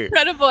Yeah. great.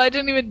 Incredible. I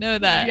didn't even know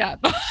that. Yeah.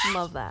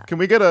 Love that. Can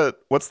we get a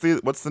what's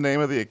the name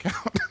of the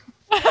account?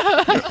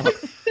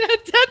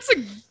 That's a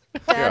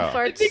Dad Yeah. farts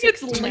I think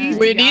it's 69. lazy.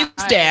 Whitney's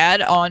Yeah.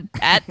 dad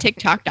at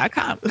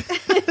TikTok.com.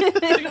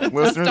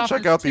 Listeners, off check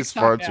his out these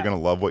TikTok farts. app. You're gonna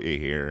love what you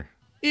hear.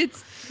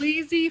 It's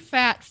lazy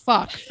fat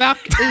fuck. Fuck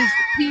is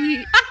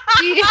PH.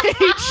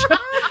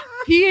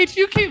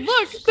 You can't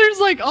look. There's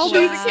like all Show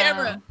these the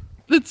camera.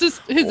 It's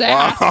just his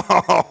ass.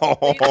 Wow.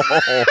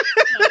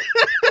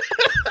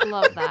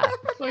 Love that.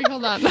 Wait,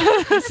 hold on.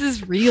 This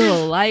is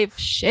real life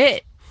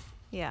shit.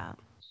 Yeah.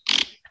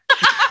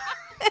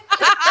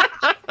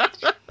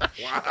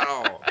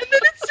 Wow. And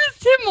then it's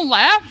just him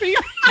laughing.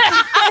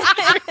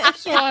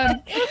 First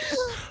one.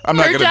 I'm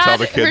not gonna tell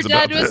the kids her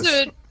dad about was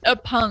this. a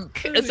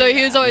punk, so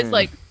he was always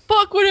like,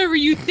 "Fuck whatever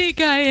you think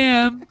I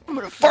am. I'm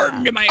gonna fart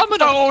into my phone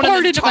Fart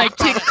and into my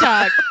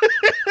TikTok.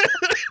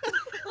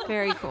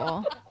 Very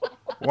cool.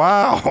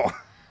 Wow.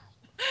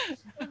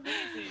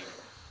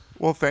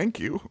 Well, thank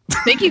you.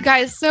 Thank you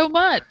guys so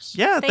much.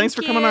 Yeah, thanks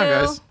for coming on, you.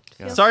 guys.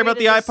 Feel Sorry free about to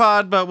the just-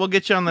 iPod, but we'll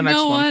get you on the You next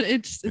know one. what?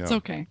 It's Yeah.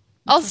 okay.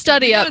 I'll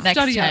study You up gotta next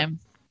study up. time.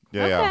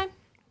 Yeah, Okay. yeah.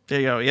 There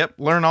you go. Yep,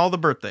 learn all the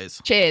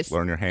birthdays. Cheers.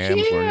 Learn your hands, learn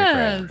your Cheers.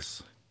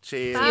 crafts.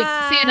 Cheers.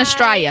 See you in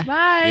Australia.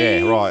 Bye.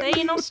 Yeah, right. See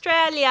you in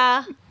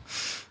Australia.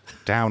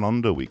 Down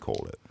under, we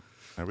call it.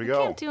 There we I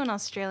go. can't do an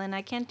Australian.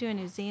 I can't do a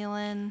New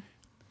Zealand.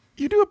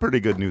 You do a pretty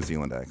good New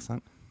Zealand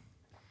accent.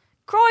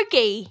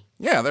 Crikey.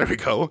 Yeah, there we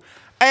go.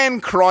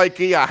 And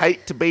crikey, I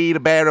hate to be the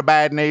bearer of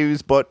bad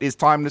news, but it's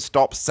time to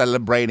stop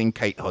celebrating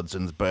Kate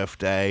Hudson's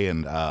birthday.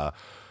 And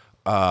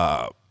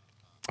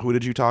who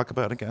did you talk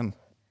about again?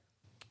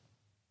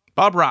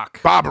 Bob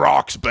Rock. Bob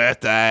Rock's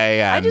birthday.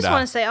 And, I just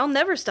want to say I'll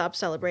never stop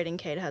celebrating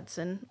Kate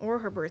Hudson or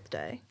her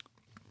birthday.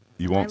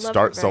 you I won't love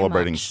start her very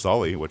celebrating much.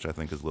 Sully, which I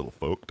think is a little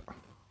folked.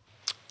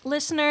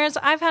 Listeners,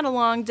 I've had a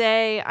long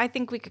day. I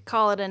think we could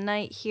call it a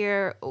night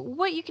here.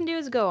 What you can do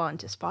is go on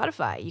to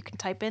Spotify. You can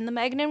type in the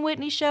Megan and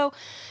Whitney Show.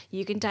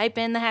 You can type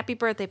in the Happy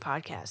Birthday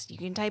Podcast. You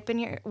can type in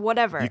your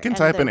whatever. You can and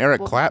type in then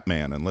Eric we'll-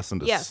 Clapman and listen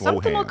to Yeah, Slow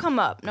something will Hand. come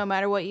up no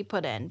matter what you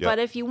put in. Yep. But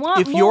if you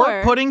want If more,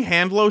 you're putting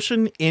hand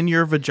lotion in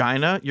your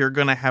vagina, you're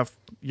gonna have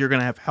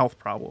health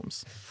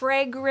problems.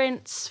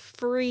 fragrance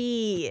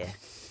free.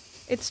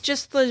 It's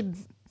just the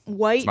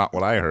white That's not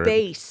what I heard.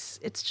 base.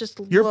 It's just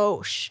You're-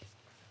 Loche.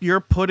 You're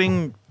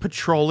putting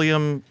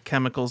petroleum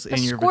chemicals A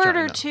in your squirt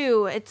vagina. or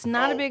two. It's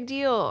not a big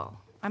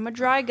deal. I'm a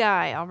dry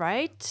guy, all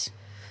right?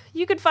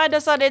 You can find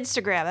us on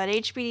Instagram at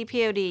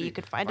HBDPOD. You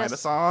can find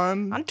us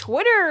on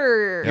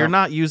Twitter. You're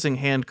not using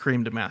hand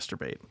cream to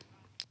masturbate.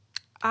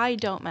 I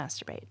don't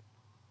masturbate.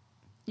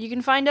 You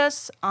can find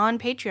us on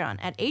Patreon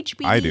at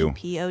I do.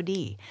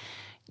 HBDPOD.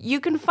 You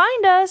can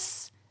find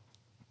us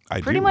I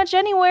pretty do. much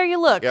anywhere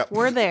you look. Yep.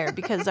 We're there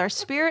because our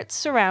spirit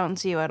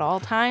surrounds you at all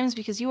times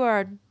because you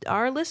are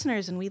our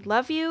listeners and we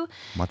love you.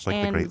 Much like the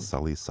And, great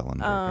Sully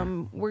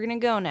Sullenberger. We're going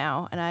to go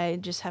now and I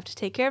just have to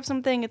take care of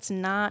something. It's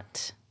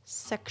not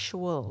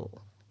sexual.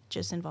 It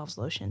just involves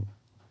lotion.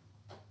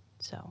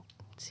 So,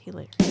 see you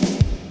later.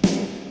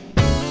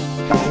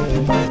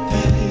 Happy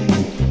birthday.